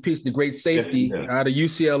 rest in peace, the great safety out of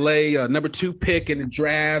UCLA, number 2 pick in the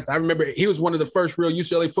draft. I remember he was one of the first real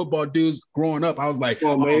UCLA football dudes growing up. I was like,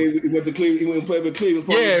 oh, man, he went to Cleveland. He went and played with Cleveland.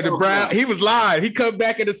 Yeah, the Brown. He was live. He come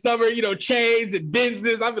back in the summer, chains and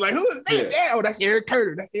Benzes. I'd be like, who is that? Yeah. Oh, that's Eric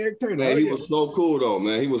Turner. That's Eric Turner. Man, he was so cool, though,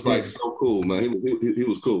 man. He was like so cool, man. He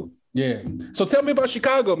was cool. Yeah. So tell me about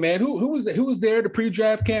Chicago, man. Who was there? The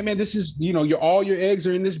pre-draft camp, man. This is, all your eggs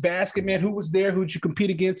are in this basket, man. Who was there? Who'd you compete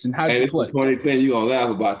against, and how did you play? It's the funny thing, you're gonna laugh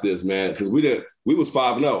about this, man, because we was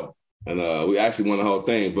 5-0, and we actually won the whole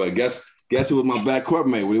thing. But guess who was my backcourt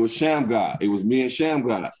mate? Well, it was Sham God. It was me and Sham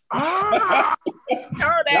God.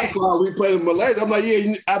 That's why we played in Malaysia. I'm like,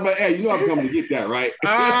 hey, I'm coming to get that, right?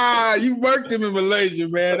 You worked him in Malaysia,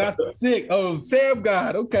 man. That's sick. Oh, Sam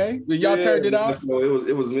God. Okay, y'all turned it off. So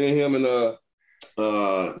it was me and him, and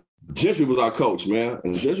Gentry was our coach, man.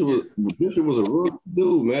 And Gentry was a real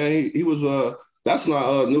dude, man. He was. That's when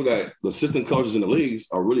I knew that the assistant coaches in the leagues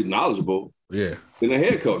are really knowledgeable. Yeah. And the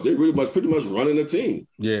head coach, they pretty much running the team.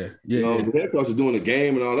 Yeah. The head coach is doing the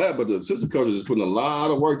game and all that, but the assistant coach is just putting a lot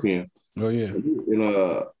of work in. Oh yeah.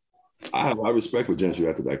 And I have a lot of respect for Gentry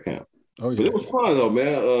after that camp. Oh yeah. But it was fun though,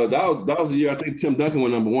 man. That was the year I think Tim Duncan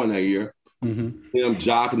went number 1 that year. Mm-hmm. Them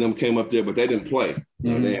Jock and them came up there, but they didn't play.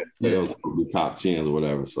 They had those top 10s or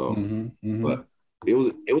whatever. So, but it was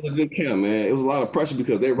a good camp, man. It was a lot of pressure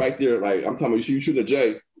because they're right there. Like I'm talking about, you shooting a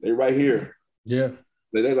J, they right here. Yeah.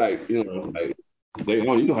 They like, like they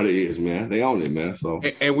own. You know how it is, man. They own it, man. So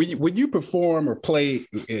and when you perform or play,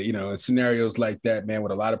 in scenarios like that, man,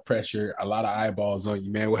 with a lot of pressure, a lot of eyeballs on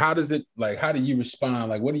you, man. Well, how does it how do you respond?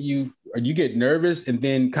 Like, do you get nervous and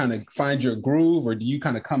then kind of find your groove, or do you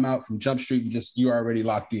kind of come out from Jump Street and you're already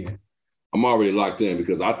locked in? I'm already locked in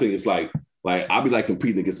because I think it's like I'll be like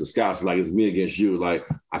competing against the scouts, like it's me against you. Like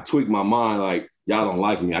I tweak my mind, like y'all don't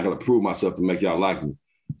like me. I gotta prove myself to make y'all like me.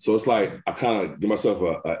 So it's like I kind of give myself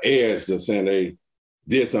an edge to saying they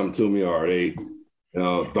did something to me or they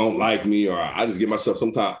don't like me, or I just give myself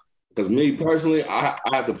some time. Because me personally, I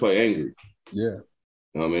have to play angry. Yeah. You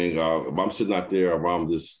know what I mean? If I'm sitting out there, if I'm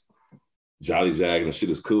just jolly jagging and shit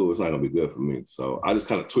is cool, it's not gonna be good for me. So I just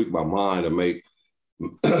kind of tweak my mind to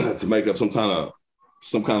make up some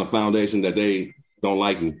kind of foundation that they don't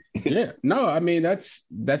like me. Yeah, no, I mean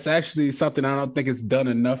that's actually something I don't think is done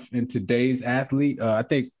enough in today's athlete. I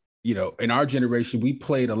think in our generation we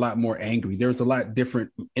played a lot more angry. There's a lot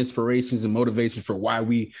different inspirations and motivations for why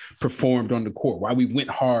we performed on the court, why we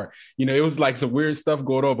went hard. It was like some weird stuff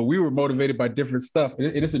going on, but we were motivated by different stuff.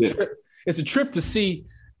 It's a trip. It's a trip to see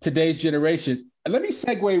today's generation. And let me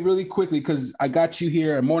segue really quickly because I got you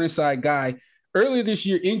here, a Morningside guy. Earlier this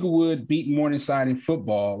year, Inglewood beat Morningside in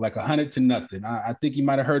football like 100-0. I think you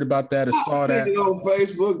might have heard about that or saw that on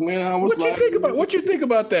Facebook, man. What you think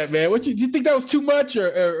about that, man? Do you think that was too much,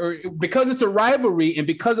 or because it's a rivalry and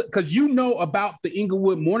because about the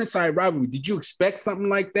Inglewood Morningside rivalry? Did you expect something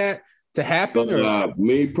like that to happen?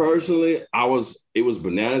 Me personally, it was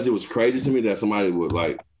bananas. It was crazy to me that somebody would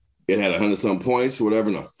it had 100-some points, whatever,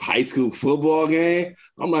 in a high school football game.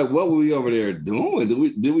 I'm like, what were we over there doing?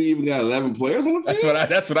 Did we even got 11 players on the field?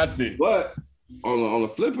 That's what I see. But on the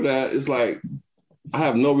flip of that, it's like I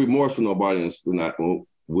have no remorse for nobody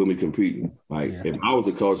when we competing. If I was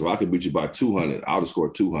a coach, if I could beat you by 200, I would have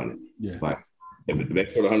scored 200. Yeah. If they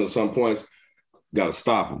scored 100-some points, got to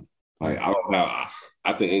stop them.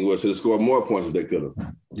 I think Inglewood should have scored more points if they could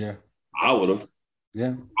have. Yeah. I would have.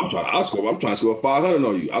 Yeah, I'm trying to score 500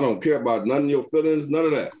 on you. I don't care about none of your feelings, none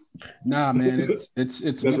of that. Nah, man,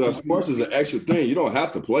 it's sports is an extra thing. You don't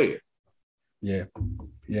have to play it. Yeah.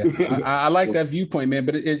 I like that viewpoint, man.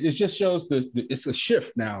 But it just shows it's a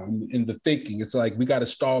shift now in the thinking. It's like we got to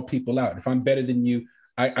stall people out. If I'm better than you,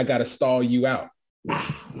 I got to stall you out.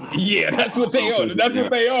 Yeah, that's what they own. That's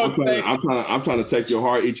what they own. I'm trying to take your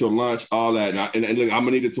heart, eat your lunch, all that. And look, I'm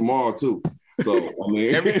gonna need it tomorrow too. So I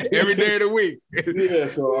mean, every day of the week. Yeah.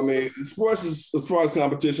 So I mean, sports is, as far as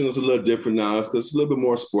competition, is a little different now because it's a little bit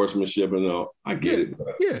more sportsmanship. And I get it.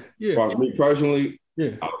 Yeah. As far as me personally,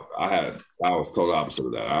 yeah, I was total opposite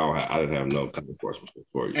of that. I didn't have no kind of sportsmanship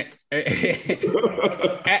for you.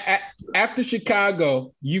 After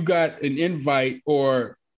Chicago, you got an invite,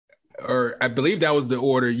 or I believe that was the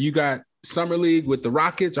order. You got summer league with the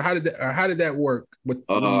Rockets, or how did that work? When you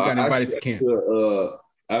got invited to camp?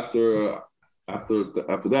 After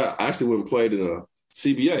that, I actually went and played in a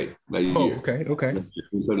CBA that year. Oh, okay. We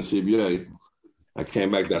played in CBA. I came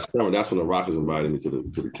back that summer. That's when the Rockets invited me to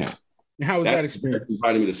the camp. And how was that experience? They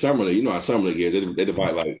invited me to summer league. You know how summer league is. They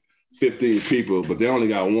invite like 15 people, but they only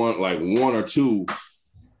got one or two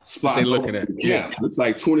spots they looking at. Yeah, it's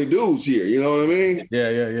like 20 dudes here. You know what I mean?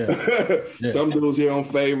 Yeah. Some dudes here on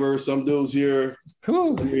Favor, some dudes here.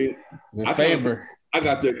 Whew. I mean, Favor. I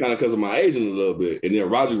got there kind of because of my agent a little bit, and then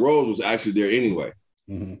Roger Rose was actually there anyway.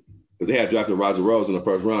 Mm-hmm. Because they had drafted Roger Rose in the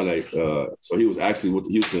first round. So he was actually with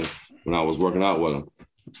Houston when I was working out with him.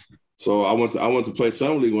 So I went to play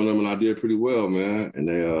summer league with them, and I did pretty well, man.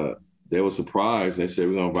 And they were surprised. They said,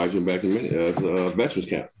 we're going to invite you back to Veterans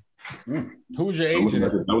Camp. Who was your agent?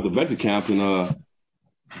 I was at Veterans Camp, and I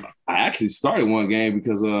actually started one game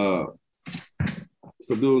because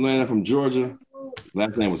some dude landed from Georgia.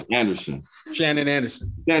 Last name was Anderson. Shannon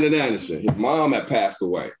Anderson. His mom had passed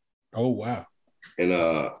away. Oh, wow.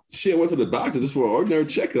 And she went to the doctor just for an ordinary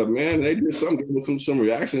checkup, man. They did something with some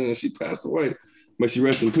reaction, and she passed away. May she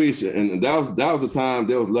rest in peace. And that was the time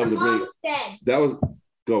they was loving to bring. That was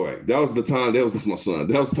the time. That's my son.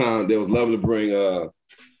 That was the time they was loving to bring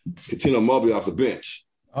Katino Mobley off the bench.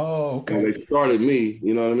 Oh, okay. And they started me.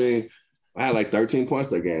 You know what I mean? I had like 13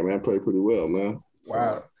 points that game, man. I played pretty well, man.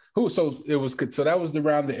 Wow. So that was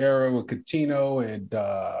around the era with Coutinho and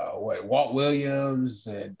Walt Williams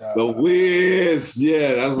and the Wiz,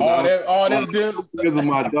 yeah, that's all them dudes. Because of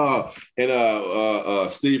my dog,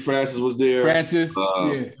 and Steve Francis was there.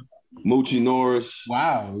 Moochie Norris.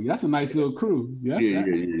 Wow, that's a nice little crew. Yeah.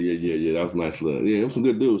 That was a nice little. Yeah, it was some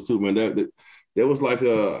good dudes too, man. That was like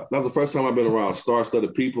that was the first time I've been around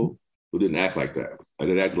star-studded people who didn't act like that. Like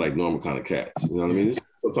they acted like normal kind of cats. You know what I mean?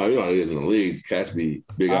 Sometimes, you know how it is in the league. Cats be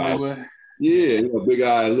big eye. Yeah, big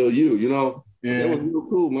eye, little you know? Yeah. That was real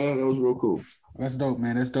cool, man. That was real cool. That's dope,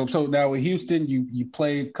 man. That's dope. So now with Houston, you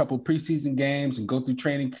played a couple preseason games and go through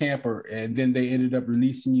training camp, and then they ended up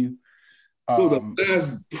releasing you. Dude, the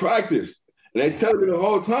last practice. And they tell me the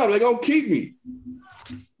whole time, they're going to keep me.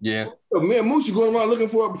 Yeah. So me and Moochie going around looking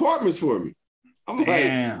for apartments for me. I'm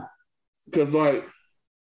like, because like,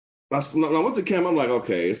 when I went to camp, I'm like,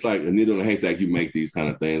 okay, it's like a needle in a haystack. You make these kind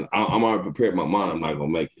of things. I'm already prepared in my mind. I'm not gonna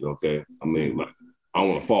make it. Okay, I mean, like, I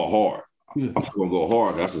don't want to fall hard. I'm just gonna go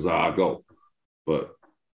hard. That's just how I go. But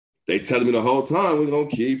they telling me the whole time, we're gonna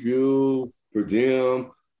keep you per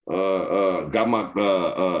diem. Got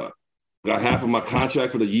half of my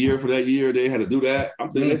contract for the year for that year. They had to do that.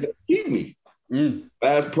 I'm thinking they keep me.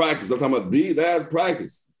 Last practice. I'm talking about the last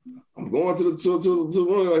practice. I'm going to the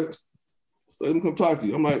room. Like, let me come talk to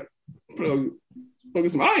you. I'm like, bro,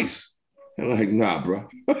 get some ice. And I'm like, nah, bro.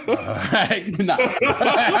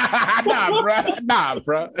 Nah,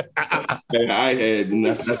 bro. And I had,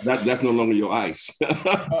 that's no longer your ice.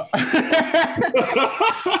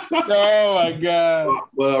 Oh my God.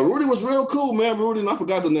 But Rudy was real cool, man. Rudy, and I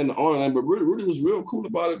forgot the name, the owner name, but Rudy was real cool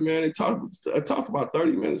about it, man. I talked about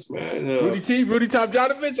 30 minutes, man. Rudy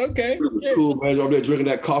Tomjanovich, okay. Rudy was cool, man. Over there drinking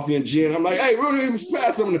that coffee and gin. I'm like, hey, Rudy,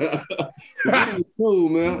 pass him there. Rudy was cool,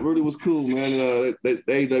 man. Rudy was cool, man.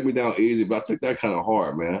 They let me down easy, but I took that kind of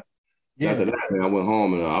hard, man. Yeah. After that, man, I went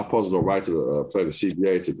home and I was supposed to go right to play the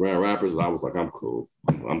CBA to Grand Rapids, and I was like, I'm cool.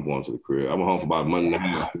 I'm going to the crib. I went home for about a month and a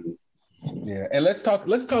half. Yeah, and let's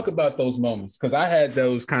talk about those moments, because I had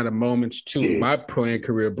those kind of moments too in my playing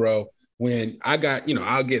career, bro. When I got,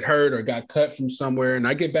 I'll get hurt or got cut from somewhere, and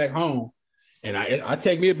I get back home, and I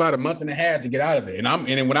take me about a month and a half to get out of it. And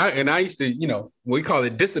I used to, we call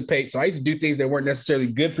it dissipate. So I used to do things that weren't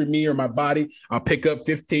necessarily good for me or my body. I'll pick up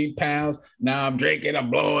 15 pounds. Now I'm drinking,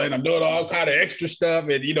 I'm blowing, I'm doing all kind of extra stuff.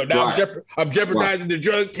 And, now I'm jeopardizing the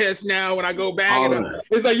drug test now when I go back.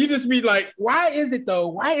 It's like, you just be like, why is it though?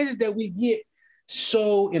 Why is it that we get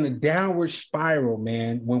so in a downward spiral,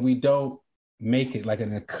 man, when we don't make it, like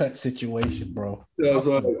in a cut situation, bro?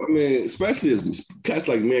 Especially as cats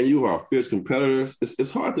like me and you are fierce competitors,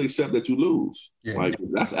 it's hard to accept that you lose. Yeah. Like,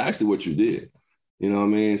 that's actually what you did. You know what I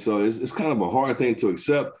mean? So it's kind of a hard thing to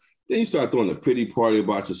accept. Then you start throwing a pity party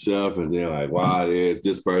about yourself, and then like, wow, there's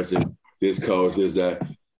this person, this coach, this, that.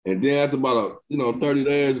 And then after about 30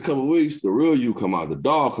 days, a couple of weeks, the real you come out, the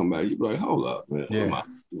dog come out. You be like, hold up, man. Yeah.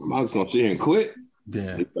 Am I just gonna sit here and quit?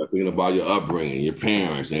 Yeah. You start thinking about your upbringing, your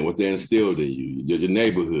parents, and what they instilled in you, your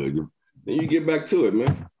neighborhood. Then you get back to it,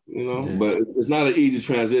 man. Yeah. But it's not an easy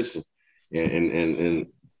transition, and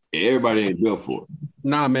everybody ain't built for it.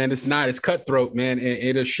 Nah, man, it's not. It's cutthroat, man, and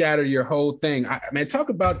it'll shatter your whole thing. Talk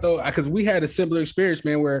about though, because we had a similar experience,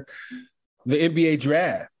 man, where the NBA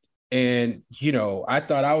draft. And, I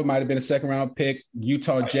thought I might have been a second round pick.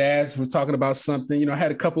 Utah Jazz was talking about something, I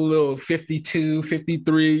had a couple little 52,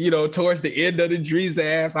 53, towards the end of the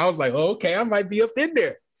draft. I was like, oh, okay, I might be up in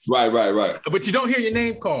there. Right. But you don't hear your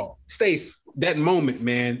name called. Stace, that moment,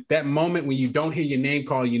 man, that moment when you don't hear your name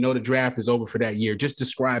called, the draft is over for that year. Just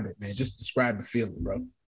describe it, man. Just describe the feeling, bro.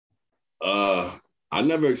 I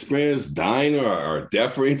never experienced dying or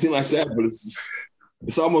death or anything like that, but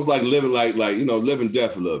it's almost like living living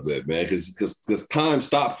death a little bit, man, because time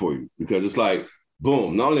stopped for you, because it's like,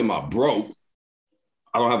 boom, not only am I broke,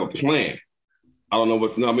 I don't have a plan. I don't know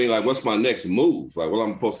what's my next move? Like, what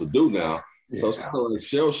I'm supposed to do now? Yeah. So it's kind of like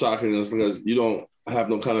shell shocking. It's like you don't have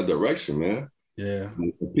no kind of direction, man. Yeah.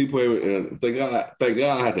 People, thank God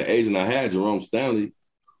I had the agent I had, Jerome Stanley,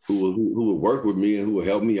 who would work with me and who would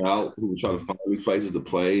help me out, who would try to find me places to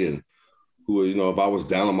play, and who would, if I was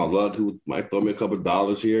down on my luck, who might throw me a couple of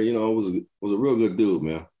dollars here. Was a real good dude,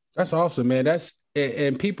 man. That's awesome, man.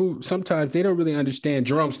 And people sometimes they don't really understand.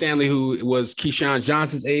 Jerome Stanley, who was Keyshawn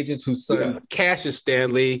Johnson's agent, whose son Cassius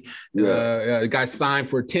Stanley, the guy signed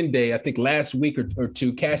for a 10-day, I think last week or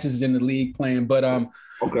two. Cassius is in the league playing, but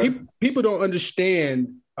people don't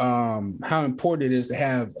understand how important it is to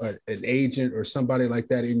have an agent or somebody like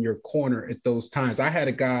that in your corner at those times. I had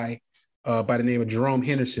a guy by the name of Jerome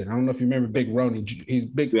Henderson. I don't know if you remember Big Ronnie. He's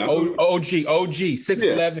big OG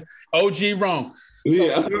 6'11", OG Rome.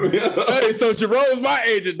 So Jerome was my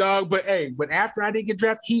agent, dog. But after I didn't get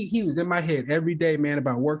drafted, he was in my head every day, man,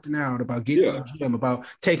 about working out, about getting to the gym, about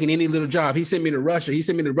taking any little job. He sent me to Russia. He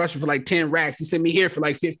sent me to Russia for like 10 racks. He sent me here for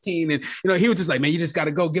like 15. And he was just like, man, you just got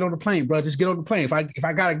to go get on the plane, bro. Just get on the plane. If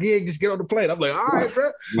I got a gig, just get on the plane. I'm like, all right,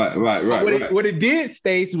 bro. Right. What it did,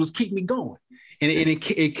 Stace, was keep me going. And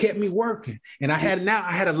it kept me working. And I had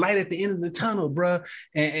a light at the end of the tunnel, bro.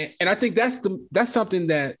 And I think that's something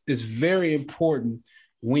that is very important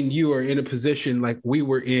when you are in a position like we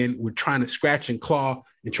were in. We're trying to scratch and claw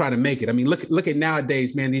and try to make it. I mean, look at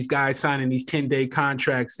nowadays, man, these guys signing these 10-day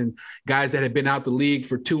contracts and guys that have been out the league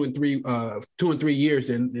for 2 and 3 years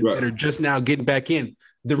and that are just now getting back in.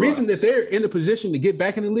 The reason that they're in a position to get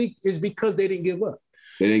back in the league is because they didn't give up.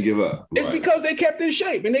 They didn't give up. It's because they kept in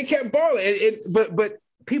shape and they kept balling. But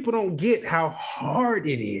people don't get how hard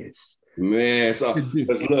it is. Man, so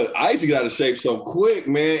look, I used to get out of shape so quick,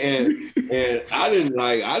 man, and I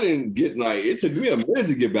didn't get it took me a minute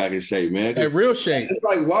to get back in shape, man. That real shape. It's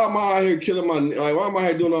like, why am I out here why am I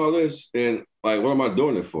here doing all this, and like, what am I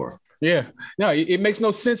doing it for? Yeah, no, it makes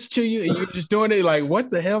no sense to you, and you're just doing it like,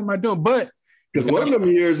 what the hell am I doing? But because one of them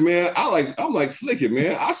years, man, I'm like flicking,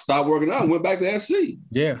 man. I stopped working out and went back to SC.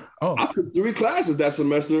 Yeah. Oh. I took 3 classes that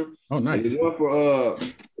semester. Oh, nice. And one for a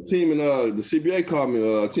team in the CBA called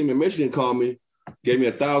me. A team in Michigan called me, gave me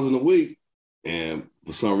 $1,000 a week, and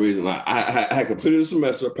for some reason, I had completed the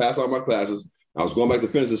semester, passed all my classes. I was going back to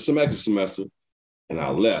finish the semester, and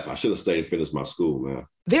I left. I should have stayed and finished my school, man.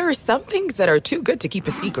 There are some things that are too good to keep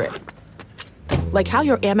a secret, like how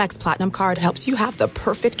your Amex Platinum card helps you have the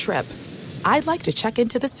perfect trip. I'd like to check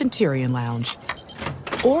into the Centurion Lounge.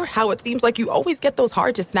 Or how it seems like you always get those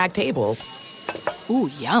hard-to-snag tables. Ooh,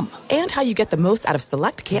 yum. And how you get the most out of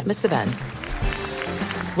select can't-miss events.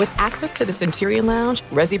 With access to the Centurion Lounge,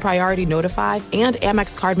 Resi Priority Notified, and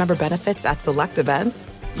Amex card member benefits at select events,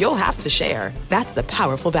 you'll have to share. That's the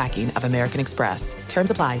powerful backing of American Express. Terms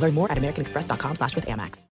apply. Learn more at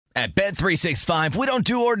americanexpress.com/withAmex. At Bet365, we don't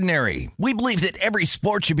do ordinary. We believe that every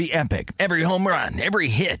sport should be epic. Every home run, every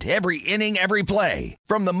hit, every inning, every play.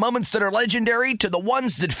 From the moments that are legendary to the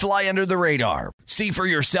ones that fly under the radar. See for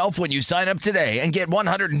yourself when you sign up today and get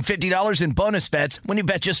 $150 in bonus bets when you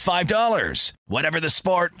bet just $5. Whatever the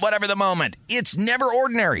sport, whatever the moment, it's never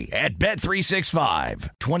ordinary at Bet365.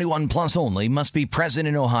 21 plus only. Must be present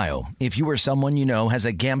in Ohio. If you or someone you know has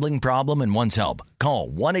a gambling problem and wants help, call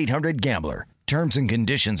 1-800-GAMBLER. Terms and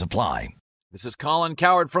conditions apply. This is Colin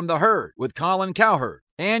Cowherd from The Herd with Colin Cowherd.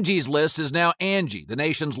 Angie's List is now Angie, the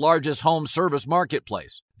nation's largest home service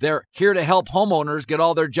marketplace. They're here to help homeowners get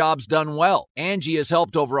all their jobs done well. Angie has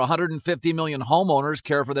helped over 150 million homeowners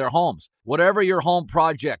care for their homes. Whatever your home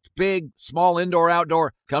project, big, small, indoor,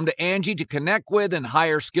 outdoor, come to Angie to connect with and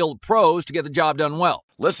hire skilled pros to get the job done well.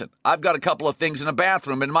 Listen, I've got a couple of things in a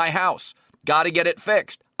bathroom in my house. Got to get it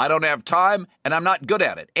fixed. I don't have time, and I'm not good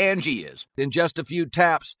at it. Angie is. In just a few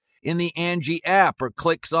taps in the Angie app or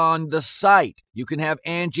clicks on the site, you can have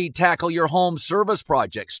Angie tackle your home service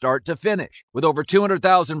project start to finish. With over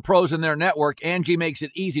 200,000 pros in their network, Angie makes it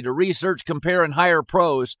easy to research, compare, and hire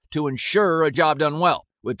pros to ensure a job done well.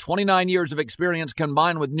 With 29 years of experience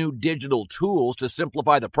combined with new digital tools to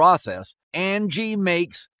simplify the process, Angie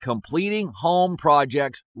makes completing home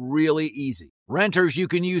projects really easy. Renters, you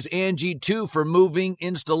can use Angie too for moving,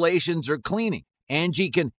 installations, or cleaning. Angie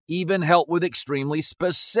can even help with extremely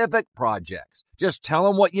specific projects. Just tell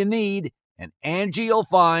them what you need, and Angie will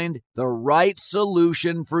find the right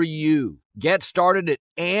solution for you. Get started at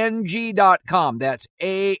Angie.com. That's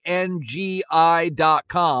ANGI.com,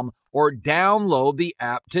 or download the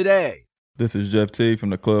app today. This is Jeff T from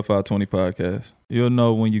the Club 520 podcast. You'll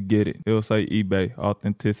know when you get it. It'll say eBay,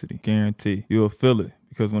 authenticity, guarantee. You'll feel it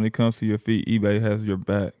because when it comes to your feet, eBay has your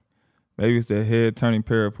back. Maybe it's that head-turning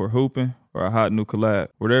pair for hooping or a hot new collab.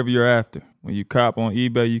 Whatever you're after, when you cop on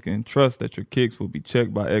eBay, you can trust that your kicks will be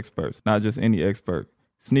checked by experts, not just any expert.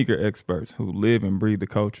 Sneaker experts who live and breathe the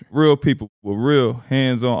culture. Real people with real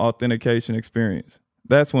hands-on authentication experience.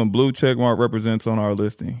 That's when Blue Checkmark represents on our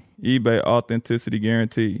listing. eBay Authenticity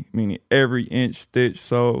Guarantee, meaning every inch, stitch,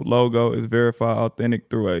 sole, logo is verified authentic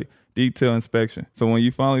through a detailed inspection. So when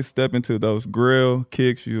you finally step into those grill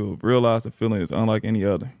kicks, you'll realize the feeling is unlike any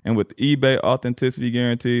other. And with eBay Authenticity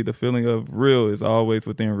Guarantee, the feeling of real is always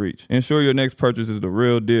within reach. Ensure your next purchase is the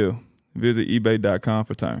real deal. Visit ebay.com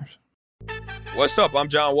for terms. What's up? I'm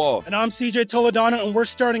John Wall. And I'm CJ Toledano, and we're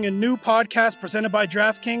starting a new podcast presented by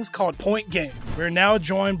DraftKings called Point Game. We're now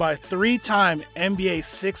joined by three-time NBA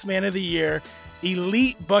Sixth Man of the Year,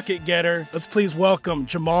 elite bucket getter. Let's please welcome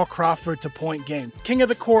Jamal Crawford to Point Game. King of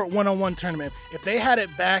the Court one-on-one tournament. If they had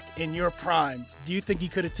it back in your prime, do you think you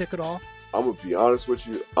could have took it all? I'm going to be honest with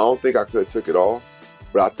you. I don't think I could have took it all,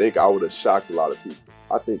 but I think I would have shocked a lot of people.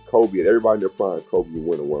 I think Kobe and everybody in their prime, Kobe would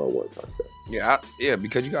win a one-on-one contest. Yeah,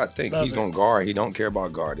 because you got to think. He's going to guard. He don't care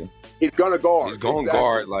about guarding. He's going to guard. He's going to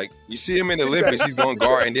guard. Like, you see him in the Olympics, he's going to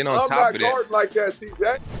guard. And then on top of that. I'm not guarding like that,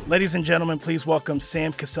 CJ. Ladies and gentlemen, please welcome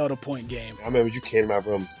Sam Cassell to Point Game. I remember you came to my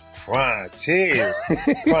room crying, tears.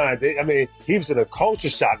 Crying. I mean, he was in a culture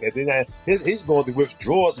shock. And then he's going through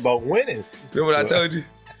withdrawals about winning. Remember what I told you?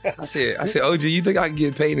 I said, OG, you think I can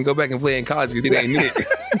get paid and go back and play in college because it ain't it?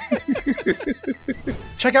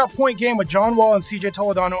 Check out Point Game with John Wall and CJ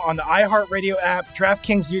Toledano on the iHeartRadio app,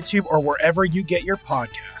 DraftKings YouTube, or wherever you get your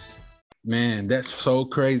podcasts. Man, that's so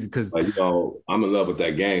crazy because I'm in love with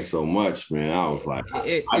that game so much, man. I was like,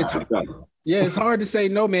 it's hard to say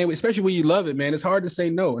no, man. Especially when you love it, man. It's hard to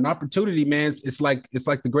say no. An opportunity, man. It's like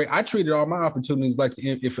the great. I treated all my opportunities like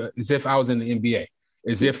as if I was in the NBA,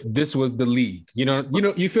 as if this was the league.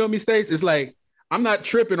 You feel me, Stace? It's like I'm not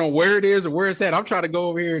tripping on where it is or where it's at. I'm trying to go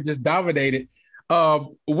over here and just dominate it.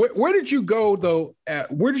 Where did you go though?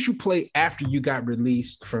 Where did you play after you got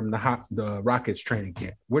released from the Rockets training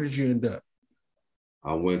camp? Where did you end up?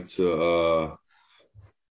 I went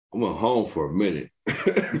home for a minute.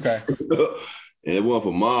 Okay. And it went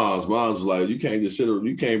for Miles. Miles was like, you can't just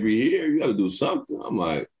you can't be here. You got to do something. I'm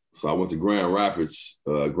like, so I went to Grand Rapids,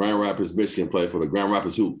 Michigan, played for the Grand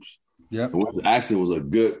Rapids Hoops. Yeah. Which actually was a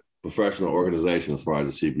good professional organization as far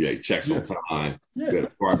as the CBA. Checks on time. Yeah. We had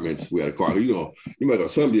apartments. We had a car. You might go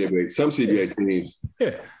some CBA teams.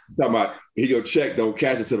 Yeah. Talking about he go check, don't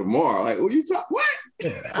catch it till tomorrow. Like, what you talking? What?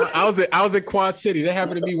 Yeah. I was at Quad City. That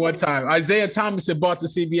happened to me one time. Isaiah Thomas had bought the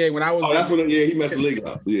CBA when I was. Oh, that's when he messed the league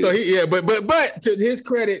up. Yeah. So but to his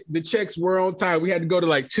credit, the checks were on time. We had to go to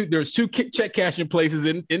there's two check cashing places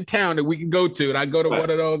in town that we can go to, and I go to one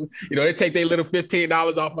of those. They take their little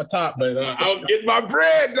 $15 off my top, but I was getting my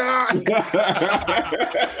bread, dog.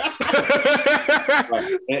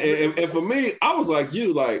 and for me, I was like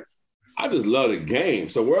you, like I just love the game.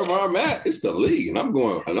 So wherever I'm at, it's the league, and I'm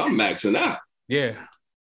maxing out. Yeah.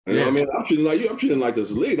 You know what I mean? I'm treating like you. I'm treating like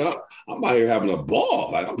this league. I'm out here having a ball.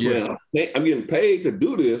 Like I'm playing. I'm getting paid to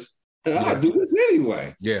do this, and I do this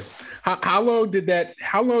anyway. Yeah. How long did that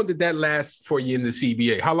last for you in the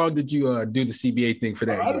CBA? How long did you do the CBA thing for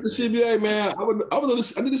that? I did the CBA, man. I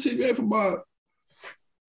did the CBA for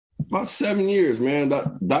about 7 years, man.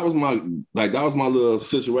 That was my little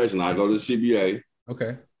situation. I go to the CBA.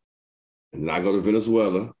 Okay. And then I go to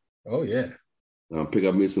Venezuela. Oh yeah. Pick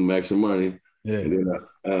up me some extra money. Yeah. And then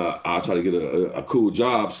I'll try to get a cool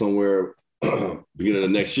job somewhere beginning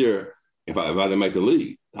of next year if I didn't make the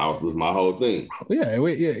league. This is my whole thing. Yeah.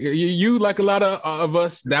 You like a lot of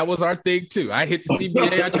us, that was our thing too. I hit the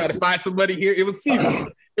CBA. I tried to find somebody here. It was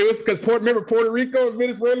season. It was because remember Puerto Rico and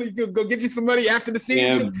Venezuela, you could go get you some money after the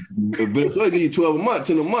season. And Venezuela give you 12 a month,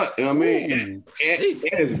 10 a month. You know what I mean? And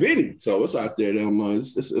it's Vinny. So it's out there.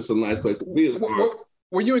 It's a nice place to be.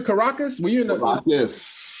 Were you in Caracas? Were you in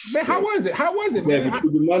Caracas? Man, how was it, man?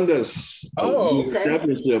 Tremendous. Oh, okay.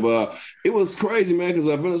 Championship. It was crazy, man, because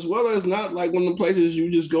Venezuela is not like one of the places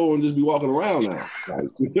you just go and just be walking around now.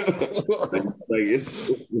 It's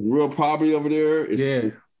real poverty over there.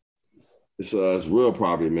 It's real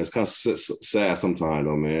poverty, man. It's kind of sad sometimes,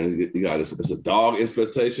 though, man. It's a dog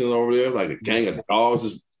infestation over there, like a gang of dogs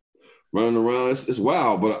just running around. It's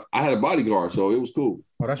wild, but I had a bodyguard, so it was cool.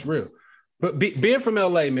 Oh, that's real. But being from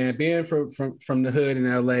LA, man, being from the hood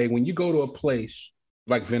in LA, when you go to a place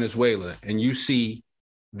like Venezuela and you see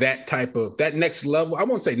that next level. I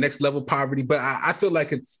won't say next level poverty, but I feel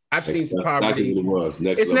like I've seen some poverty.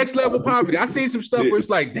 It's next level poverty. I've seen some stuff where it's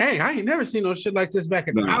like, dang, I ain't never seen no shit like this back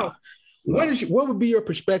in the house. What would be your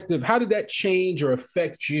perspective? How did that change or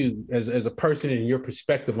affect you as a person and your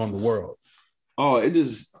perspective on the world? Oh,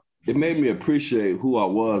 it made me appreciate who I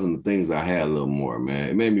was and the things I had a little more, man.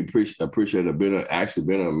 It made me appreciate being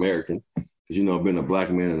an American, because being a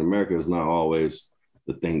black man in America is not always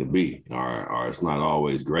the thing to be, or it's not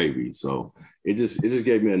always gravy. So it just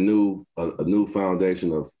gave me a new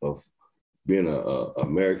foundation of being a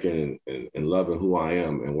American and loving who I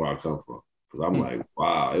am and where I come from. Because I'm like,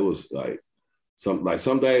 wow, it was like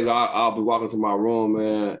some days I'll be walking to my room,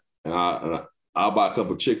 man, and I'll buy a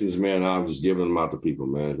couple of chickens, man, and I'm just giving them out to people,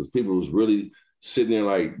 man, because people was really sitting there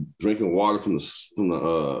like drinking water from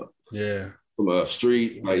the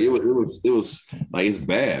street. Like it was like, it's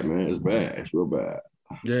bad, man. It's bad. It's real bad.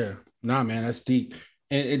 Yeah. Nah, man, that's deep.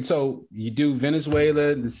 And so you do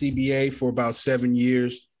Venezuela, the CBA for about 7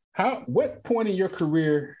 years. What point in your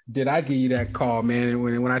career did I give you that call, man? And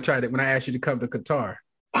when I asked you to come to Qatar?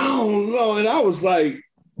 I don't know. And I was like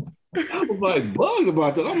bugged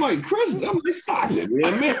about that. I'm like, Chris, stop it,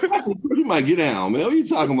 man. You might get down, man. What are you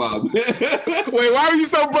talking about, man? Wait, why were you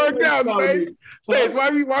so bugged out, Stace? Why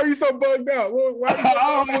were you so bugged out?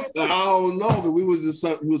 I don't know, because we was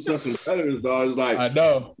such competitors, dog. It's like, I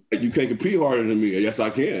know. You can't compete harder than me. Yes,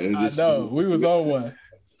 I can. I know. We was on one.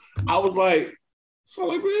 I was like, so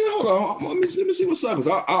like, man, hold on. Let me see what's up.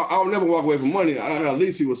 Because I'll never walk away from money. I at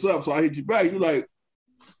least see what's up. So I hit you back. You like,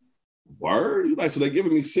 word? You like, so they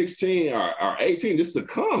giving me 16 or 18 just to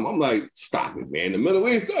come. I'm like, stop it, man. The Middle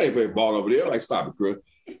East, they ain't playing ball over there. Like, stop it, Chris.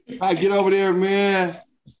 I get over there, man.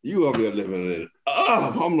 You over there living it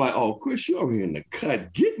up. I'm like, oh, Chris, you over here in the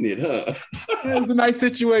cut getting it, huh? It was a nice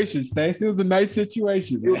situation, Stacey. It was a nice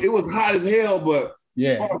situation. It was hot as hell, but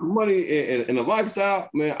yeah, money and the lifestyle,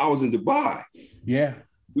 man. I was in Dubai. Yeah.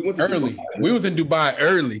 We went to early. Dubai. We was in Dubai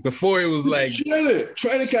early before it was like chilling.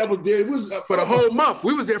 Training camp was there. It was for the whole month.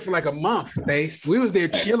 We was there for like a month, Stace. We was there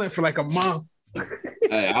chilling for like a month.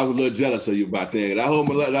 Hey, I was a little jealous of you about that. That whole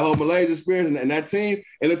Malaysia experience and that team.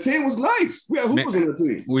 And the team was nice. We had hoopers on the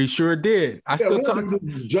team. We sure did. I still talk to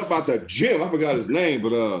jump out the gym. I forgot his name,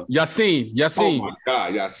 but Yassine. Oh my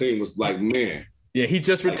God, Yassine was like, man. Yeah, he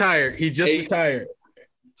just retired. Retired.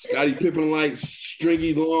 Scottie Pippen like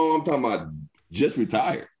stringy long. I'm talking about just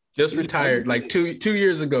retired. Just retired like 3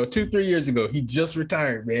 years ago. He just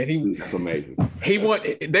retired, man. That's amazing.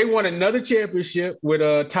 They won another championship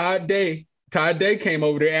with Todd Day. Todd Day came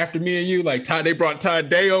over there after me and you. Like they brought Todd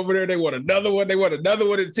Day over there. They won another one.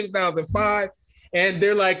 In 2005. And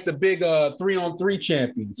they're like the big 3-on-3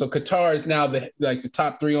 champion. So Qatar is now the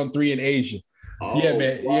top 3-on-3 in Asia. Oh, yeah,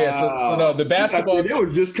 man. Wow. Yeah. So no, the basketball. It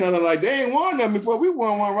was just kind of like they ain't won that before we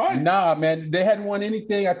won one, right? Nah, man. They hadn't won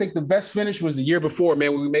anything. I think the best finish was the year before,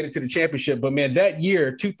 man, when we made it to the championship. But man, that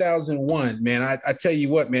year, 2001, man, I tell you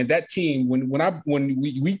what, man, that team, when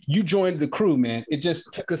you joined the crew, man, it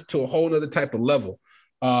just took us to a whole other type of level.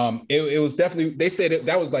 It was definitely, they said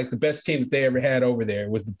that was like the best team that they ever had over there.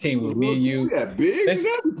 Was the team with me and you. Yeah, big and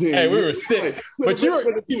everything. Hey, we were sick. But you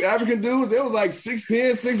were the African dudes, they was like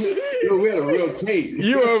 6'10", 6'11". We had a real team.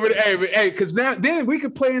 You were over there, hey, because then we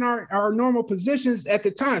could play in our normal positions at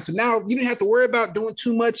the time. So now you didn't have to worry about doing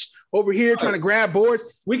too much over here trying to grab boards.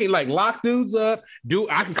 We can like lock dudes up.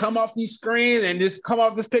 I can come off these screens and just come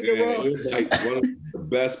off this pick and roll. It was like one of the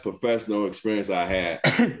best professional experience I had.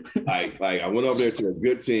 like I went over there to a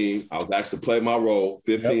good team. I was asked to play my role,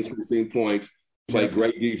 15, 16 points, play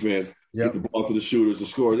great defense, get the ball to the shooters, the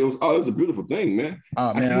scores. It was a beautiful thing, man.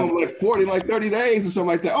 Oh, man. I came like 40 in like 30 days or something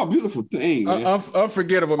like that. Oh, beautiful thing, man.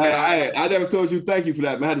 Unforgettable, man. I never told you thank you for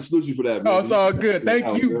that, man. I had to salute you for that, man. Oh, it's all good.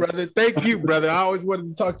 Thank you, brother. Thank you, brother. I always wanted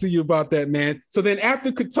to talk to you about that, man. So then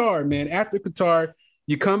after Qatar,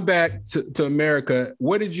 you come back to America.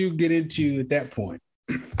 What did you get into at that point?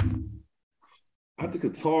 After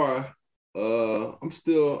Qatar, I'm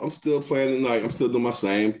still playing tonight. I'm still doing my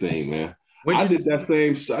same thing, man. I did that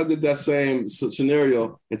same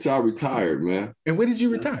scenario until I retired, man. And when did you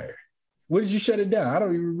retire? When did you shut it down? I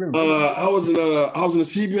don't even remember. I was in the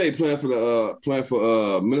CBA playing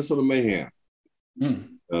for Minnesota Mayhem.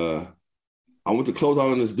 I went to close out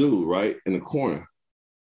on this dude right in the corner,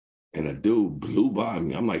 and a dude blew by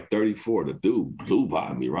me. I'm like 34. The dude blew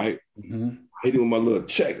by me, right? Mm-hmm. I hit him with my little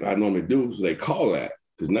check I normally do, so they call that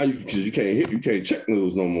because now you can't check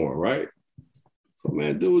news no more, right? So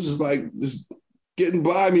man, dude was just getting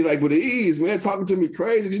by me like with ease, man, talking to me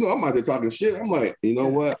crazy. You know, I'm out there talking shit. I'm like, you know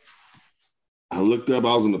what? I looked up,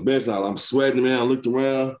 I was on the bench now. I'm sweating, man. I looked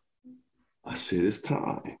around. I said, it's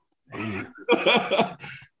time.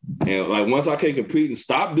 And like once I can't compete and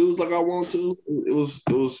stop dudes like I want to, it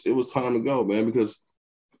was time to go, man. Because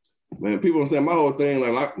man, people understand my whole thing.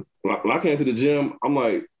 Like when I came to the gym, I'm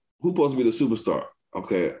like, who's supposed to be the superstar?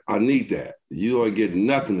 Okay, I need that. You don't get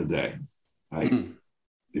nothing today. Like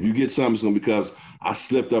if you get something, it's gonna be because I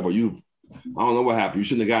slipped up or I don't know what happened. You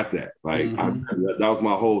shouldn't have got that. Like that was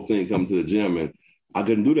my whole thing coming to the gym, and I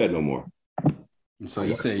couldn't do that no more. So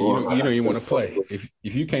you say you don't even want to play. If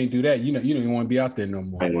you can't do that, you don't even want to be out there no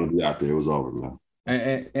more. I didn't want to be out there. It was over, man.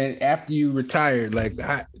 And after you retired, like,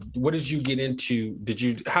 what did you get into?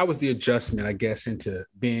 How was the adjustment, I guess, into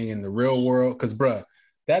being in the real world? Because, bruh,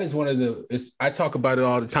 that is one of I talk about it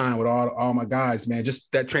all the time with all my guys, man,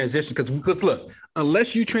 just that transition. Because look,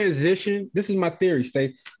 unless you transition, this is my theory,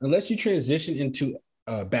 Stacey, unless you transition into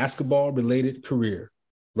a basketball-related career,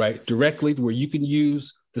 right, directly where you can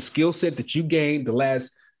use the skill set that you gained the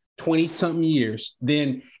last 20-something years,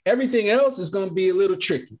 then everything else is going to be a little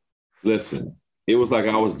tricky. Listen, it was like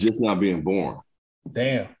I was just not being born.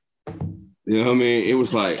 Damn. You know what I mean? It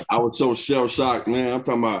was like I was so shell-shocked, man.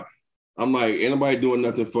 I'm like, ain't nobody doing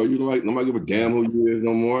nothing for you. Nobody give a damn who you is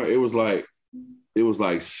no more. It was like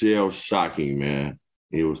shell-shocking, man.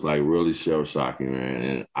 It was like really shell-shocking, man.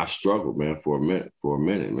 And I struggled, man, for a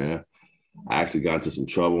minute, man. I actually got into some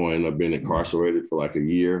trouble. I ended up being incarcerated for like a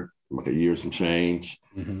year some change.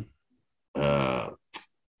 And I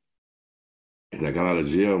got out of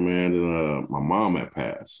jail, man. Then my mom had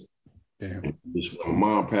passed. Damn. And when my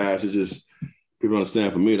mom passed, it just people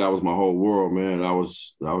understand. For me, that was my whole world, man. That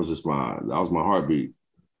was my heartbeat.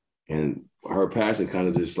 And her passing kind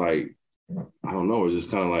of just like, I don't know, it just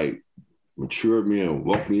kind of like matured me and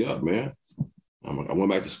woke me up, man. I went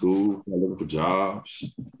back to school, looking for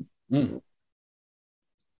jobs.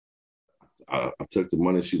 I took the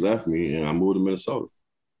money she left me and I moved to Minnesota.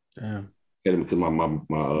 Damn. Because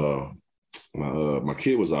my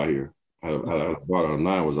kid was out here. I had a daughter of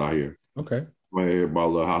 9 was out here. Okay. Right here, bought a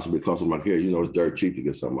little house a bit close to my kid. You know, it's dirt cheap to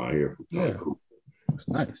get something out here. Yeah. That's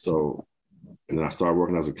nice. So, and then I started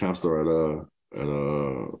working as a counselor at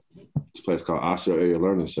this place called Osceola Area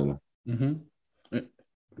Learning Center. I've been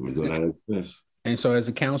doing that ever since. And so as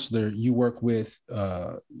a counselor, you work with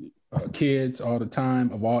kids all the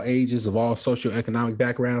time, of all ages, of all socioeconomic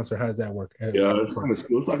backgrounds, or how does that work? Yeah, it's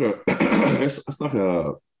like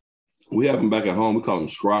a we have them back at home. We call them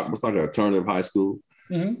SCROC. It's like an alternative high school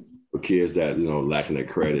for kids that, lacking their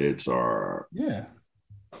credits or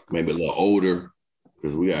maybe a little older,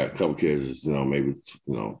 because we got a couple kids, maybe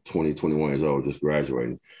 20, 21 years old, just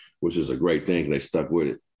graduating, which is a great thing. They stuck with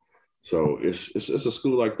it. So it's a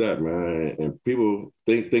school like that, man. And people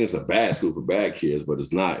think it's a bad school for bad kids, but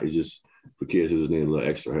it's not. It's just for kids who just need a little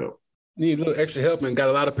extra help. Need a little extra help and got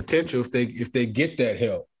a lot of potential if they get that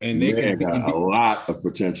help. And they got a lot of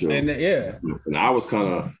potential. And and I was kind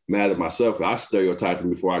of mad at myself because I stereotyped them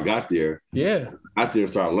before I got there. Yeah. I got there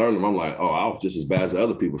and started learning them. I'm like, oh, I was just as bad as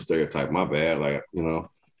other people stereotyped. My bad. Like, not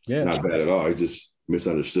bad at all. It's just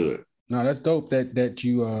misunderstood. No, that's dope that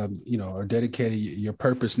you are dedicated your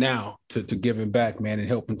purpose now to giving back, man, and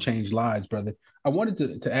helping change lives, brother. I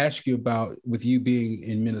wanted to ask you about, with you being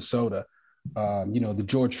in Minnesota, the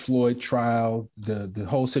George Floyd trial, the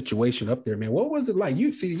whole situation up there, man. What was it like?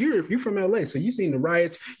 You're from LA, so you seen the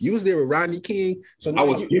riots. You was there with Rodney King. So I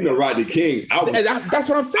was in the Rodney Kings. That's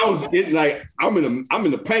what I'm saying. I was getting like I'm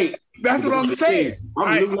in the paint. That's what I'm saying.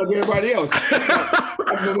 I'm looking like everybody else.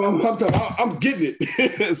 I'm getting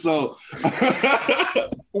it. So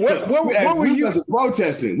what were you wasn't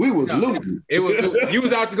protesting? We was looting. You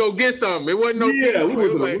was out to go get something. It wasn't no. Yeah, we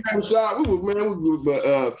was in a shop.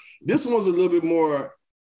 But this one was a little bit more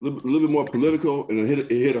political, and it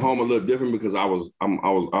hit home a little different because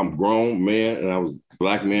I'm grown man and I was a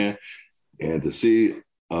black man, and to see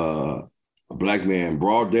a black man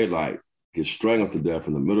broad daylight get strangled to death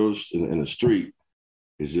in the middle in the street.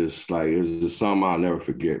 It's just something I'll never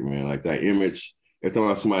forget, man. Like that image. Every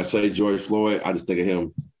time somebody say George Floyd, I just think of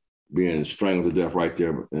him being strangled to death right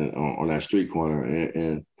there on that street corner.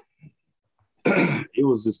 And it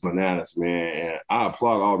was just bananas, man. And I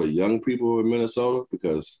applaud all the young people in Minnesota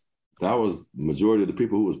because that was the majority of the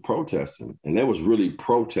people who was protesting. And they was really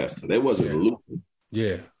protesting. They wasn't looting.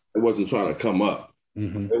 Yeah. They wasn't trying to come up. They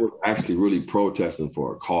was actually really protesting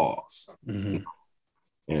for a cause. And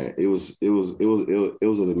it was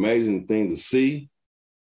an amazing thing to see,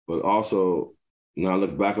 but also now I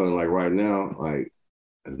look back on it like right now, like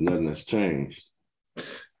there's nothing that's changed.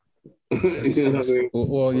 You know what I mean?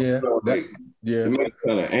 Well, yeah, it makes you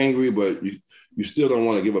kind of angry, but you still don't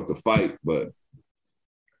want to give up the fight, but it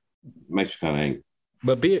makes you kind of angry.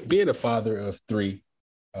 But being a father of 3,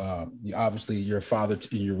 Obviously, you're a father,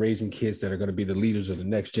 you're raising kids that are going to be the leaders of the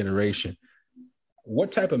next generation.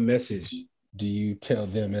 What type of message do you tell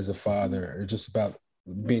them as a father, or just about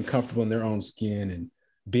being comfortable in their own skin and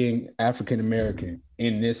being African American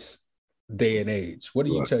in this day and age? What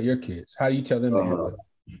do you tell your kids? How do you tell them to handle it?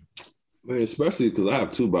 Man, especially because I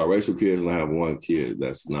have 2 biracial kids and I have 1 kid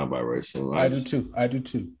that's not biracial. I do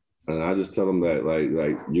too. And I just tell them that like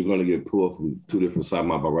you're going to get pulled from 2 different sides.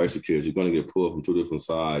 My biracial kids, you're going to get pulled from 2 different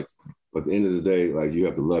sides. But at the end of the day, like, you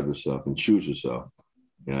have to love yourself and choose yourself.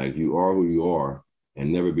 And like, you are who you are,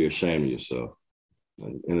 and never be ashamed of yourself.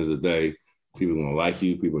 Like, at the end of the day, people are going to like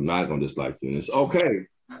you. People are not going to dislike you. And it's okay.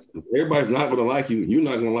 Everybody's not going to like you. You're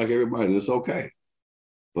not going to like everybody, and it's okay.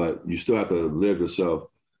 But you still have to live yourself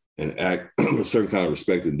and act with a certain kind of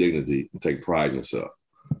respect and dignity and take pride in yourself.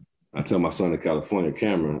 I tell my son in California,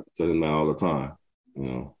 Cameron, tell him that all the time.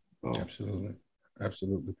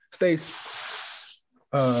 Absolutely. Stace,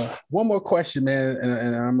 one more question, man,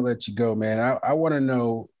 and I'm gonna let you go, man. I want to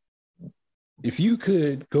know if you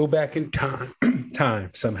could go back in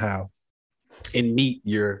time somehow and meet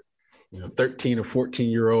your 13 or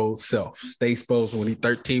 14-year-old self, Stace Bowles, when he's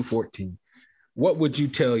 13, 14. What would you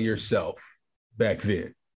tell yourself back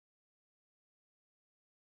then?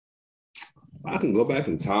 I can go back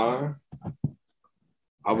in time.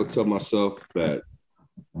 I would tell myself that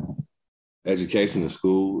education in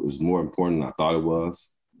school is more important than I thought it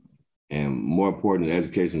was. And more important than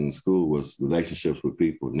education in school was relationships with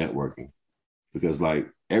people, networking. Because like,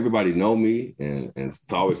 everybody know me and it's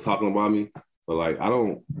always talking about me, but like, I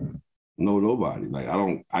don't know nobody. Like,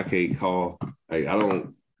 I can't call, like, I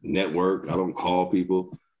don't network. I don't call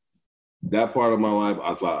people. That part of my life,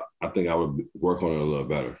 I think I would work on it a little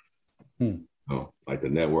better. Like the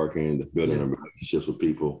networking, the building of relationships with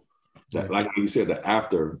people. Like you said, the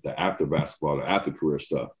after basketball, the after career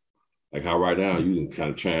stuff. Like how right now you can kind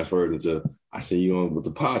of transfer it into, I see you on with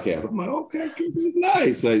the podcast. I'm like, okay, it's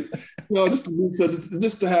nice. Like,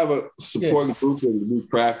 just to have a supporting group and to be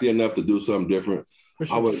crafty enough to do something different.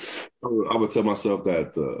 Sure. I would tell myself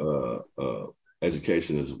that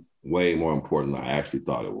education is way more important than I actually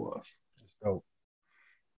thought it was. Dope.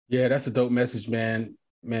 Yeah, that's a dope message, man.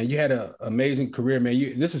 Man, you had an amazing career, man.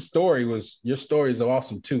 Your story is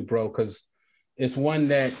awesome too, bro, because it's one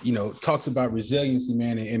that, talks about resiliency,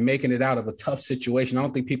 man, and making it out of a tough situation. I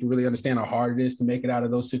don't think people really understand how hard it is to make it out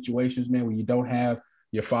of those situations, man, when you don't have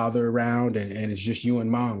your father around and it's just you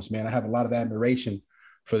and moms, man. I have a lot of admiration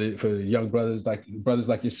for the young brothers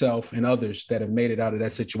like yourself and others that have made it out of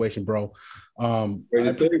that situation, bro.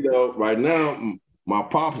 The thing though, right now, my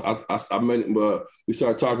pops, we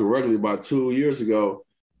started talking regularly about 2 years ago.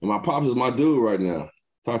 And my pops is my dude right now.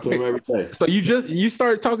 Talk to him every day. So you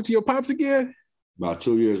started talking to your pops again? About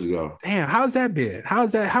 2 years ago. Damn, how's that been?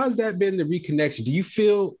 How's that been, the reconnection? Do you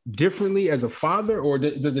feel differently as a father, or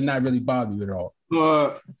does it not really bother you at all?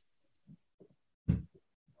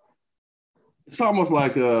 It's almost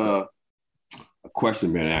like a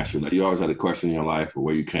question being asked. Like you always had a question in your life of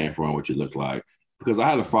where you came from, what you look like. Because I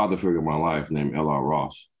had a father figure in my life named L.R.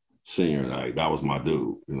 Ross Senior. Like that was my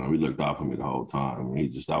dude. We looked out for me the whole time.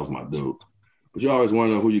 That was my dude. But you always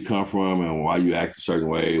wonder who you come from and why you act a certain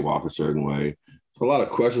way, walk a certain way. So a lot of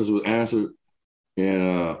questions was answered.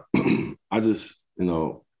 And I just,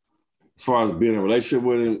 as far as being in a relationship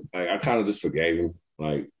with him, I kind of just forgave him.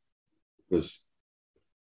 Like, because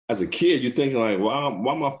as a kid, you're thinking like,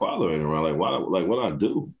 why my father ain't around? Like, what I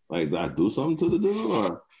do? Like, did I do something to the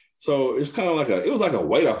dude? So it's kind of it was like a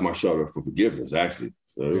weight off my shoulder for forgiveness, actually.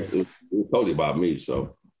 So it was totally about me.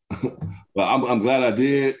 So, but I'm glad I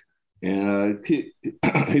did. And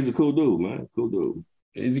he's a cool dude, man. Cool dude.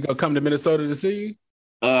 Is he gonna come to Minnesota to see you?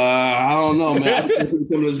 I don't know, man. I think people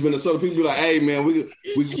come to Minnesota. People be like, "Hey, man, we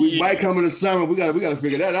might come in the summer. We gotta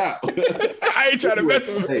figure that out." I ain't trying to mess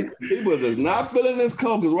with him. People is not feeling this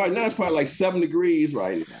cold because right now it's probably like 7 degrees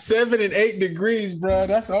right now. 7 and 8 degrees, bro.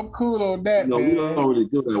 I'm cool on that. No, man. We don't really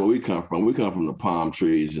do that where we come from. We come from the palm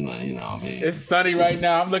trees, what I mean. It's sunny right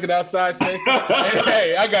now. I'm looking outside, Stacey.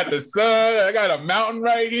 Hey, I got the sun. I got a mountain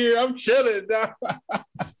right here. I'm chilling now.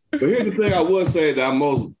 But here's the thing I would say that I'm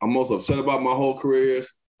most upset about my whole career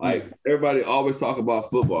is everybody always talk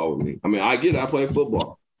about football with me. I mean, I get it. I play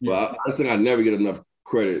football, but I think I never get enough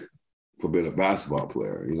credit for being a basketball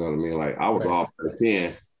player. You know what I mean? Like I was all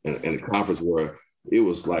Pac-10 in a conference where it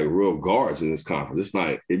was like real guards in this conference. It's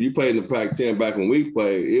like if you played in the Pac-10 back when we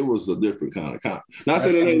played, it was a different kind of conference. Not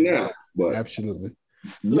saying it ain't now, but absolutely.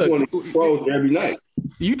 You want to pros every night.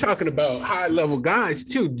 You talking about high level guys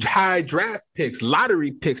too, high draft picks,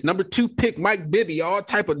 lottery picks, number 2 pick Mike Bibby, all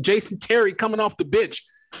type of Jason Terry coming off the bench,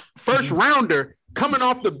 first rounder coming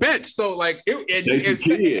off the bench. So like it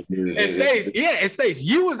stays.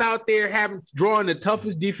 You was out there drawing the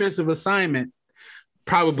toughest defensive assignment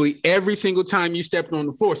probably every single time you stepped on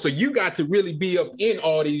the floor. So you got to really be up in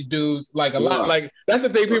all these dudes like a lot. Like that's the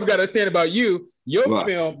thing people got to understand about you.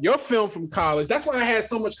 Your film from college. That's why I had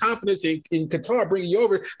so much confidence in Qatar bringing you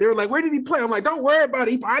over. They were like, "Where did he play?" I'm like, "Don't worry about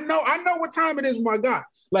it. I know what time it is, my guy."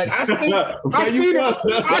 Like I seen him in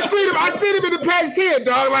the Pac-10,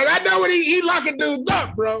 dog. Like I know what he locking dudes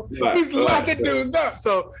up, bro. He's locking dudes up.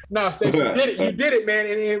 So no, Steph, you did it, man.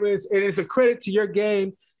 And it's a credit to your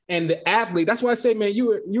game and the athlete. That's why I say, man, you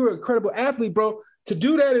were an incredible athlete, bro. To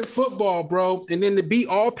do that in football, bro, and then to be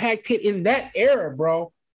all Pac-10 in that era,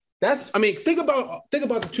 bro. Think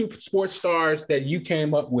about the two sports stars that you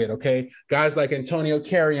came up with, okay? Guys like Antonio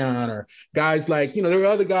Carrion or guys like, there were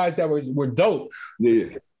other guys that were dope.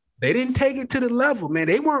 Yeah. They didn't take it to the level, man.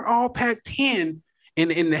 They weren't all Pac-10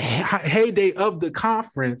 in the heyday of the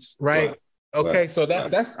conference, right? Okay, so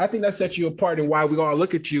I think that sets you apart and why we all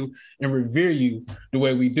look at you and revere you the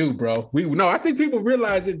way we do, bro. I think people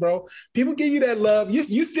realize it, bro. People give you that love.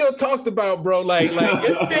 You still talked about, bro. Like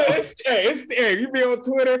it's you be on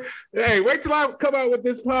Twitter. Hey, wait till I come out with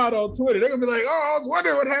this pod on Twitter. They're gonna be like, "Oh, I was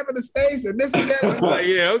wondering what happened to Stace and this and that." I'm like,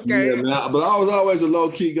 yeah, okay. Yeah, man. But I was always a low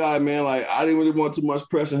key guy, man. Like I didn't really want too much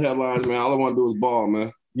press and headlines, man. All I want to do is ball,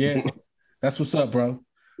 man. Yeah, that's what's up, bro.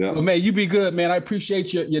 Yeah. Well, man, you be good, man. I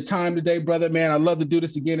appreciate your time today, brother, man. I'd love to do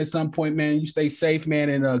this again at some point, man. You stay safe, man,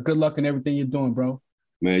 and good luck in everything you're doing, bro.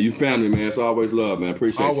 Man, you family, man. It's always love, man.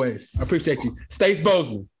 Appreciate you. Always. I appreciate you. Stace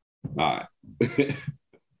Bozeman. All right.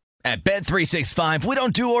 At Bet365, we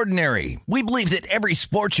don't do ordinary. We believe that every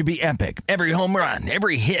sport should be epic. Every home run,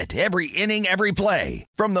 every hit, every inning, every play.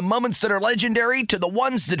 From the moments that are legendary to the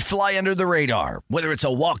ones that fly under the radar. Whether it's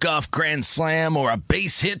a walk-off grand slam or a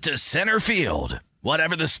base hit to center field.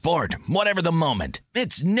 Whatever the sport, whatever the moment,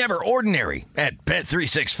 it's never ordinary at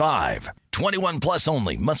Bet365. 21 plus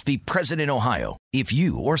only. Must be present in Ohio. If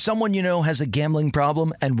you or someone you know has a gambling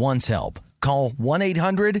problem and wants help, call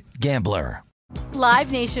 1-800-GAMBLER.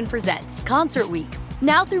 Live Nation presents Concert Week.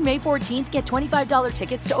 Now through May 14th, get $25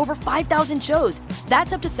 tickets to over 5,000 shows.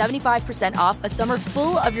 That's up to 75% off a summer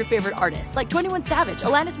full of your favorite artists like 21 Savage,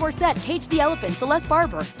 Alanis Morissette, Cage the Elephant, Celeste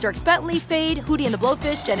Barber, Dierks Bentley, Fade, Hootie and the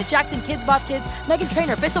Blowfish, Janet Jackson, Kids Bop Kids, Meghan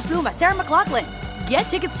Trainor, Bissell Pluma, Sarah McLachlan. Get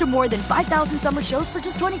tickets to more than 5,000 summer shows for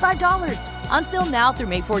just $25. On sale now through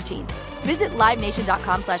May 14th. Visit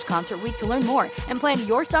LiveNation.com/Concert Week to learn more and plan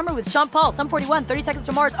your summer with Sean Paul, Sum 41, 30 Seconds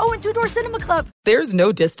to Mars, and Two Door Cinema Club. There's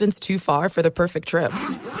no distance too far for the perfect trip.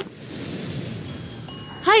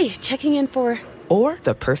 Hi, checking in for... Or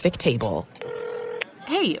the perfect table.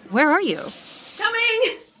 Hey, where are you?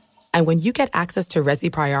 Coming! And when you get access to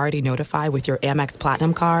Resi Priority Notify with your Amex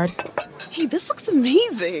Platinum card... Hey, this looks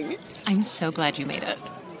amazing. I'm so glad you made it.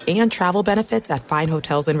 And travel benefits at fine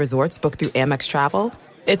hotels and resorts booked through Amex Travel...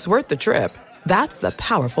 It's worth the trip. That's the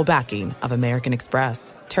powerful backing of American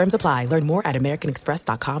Express. Terms apply. Learn more at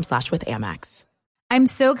americanexpress.com/withAmex. I'm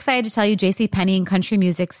so excited to tell you JCPenney and country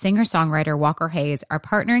music singer-songwriter Walker Hayes are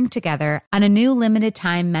partnering together on a new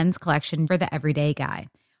limited-time men's collection for the everyday guy.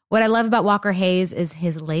 What I love about Walker Hayes is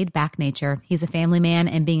his laid-back nature. He's a family man,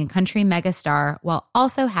 and being a country megastar while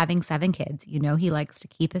also having 7 kids, you know he likes to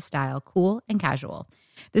keep his style cool and casual.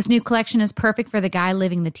 This new collection is perfect for the guy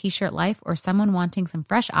living the t-shirt life or someone wanting some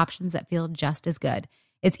fresh options that feel just as good.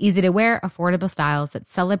 It's easy to wear, affordable styles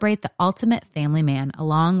that celebrate the ultimate family man,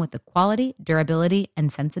 along with the quality, durability,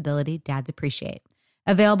 and sensibility dads appreciate.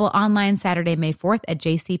 Available online Saturday, May 4th at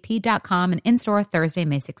jcp.com and in-store Thursday,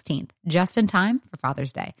 May 16th. Just in time for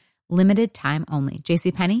Father's Day. Limited time only.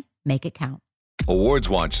 JCPenney, make it count. Awards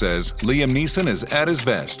Watch says Liam Neeson is at his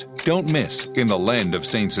best. Don't miss In the Land of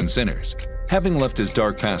Saints and Sinners. Having left his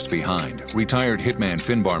dark past behind, retired hitman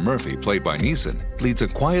Finbar Murphy, played by Neeson, leads a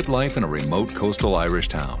quiet life in a remote coastal Irish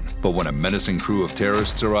town. But when a menacing crew of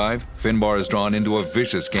terrorists arrive, Finbar is drawn into a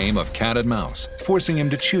vicious game of cat and mouse, forcing him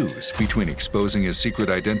to choose between exposing his secret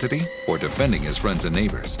identity or defending his friends and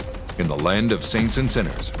neighbors. In the Land of Saints and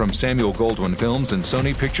Sinners, from Samuel Goldwyn Films and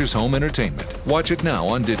Sony Pictures Home Entertainment. Watch it now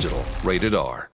on digital. Rated R.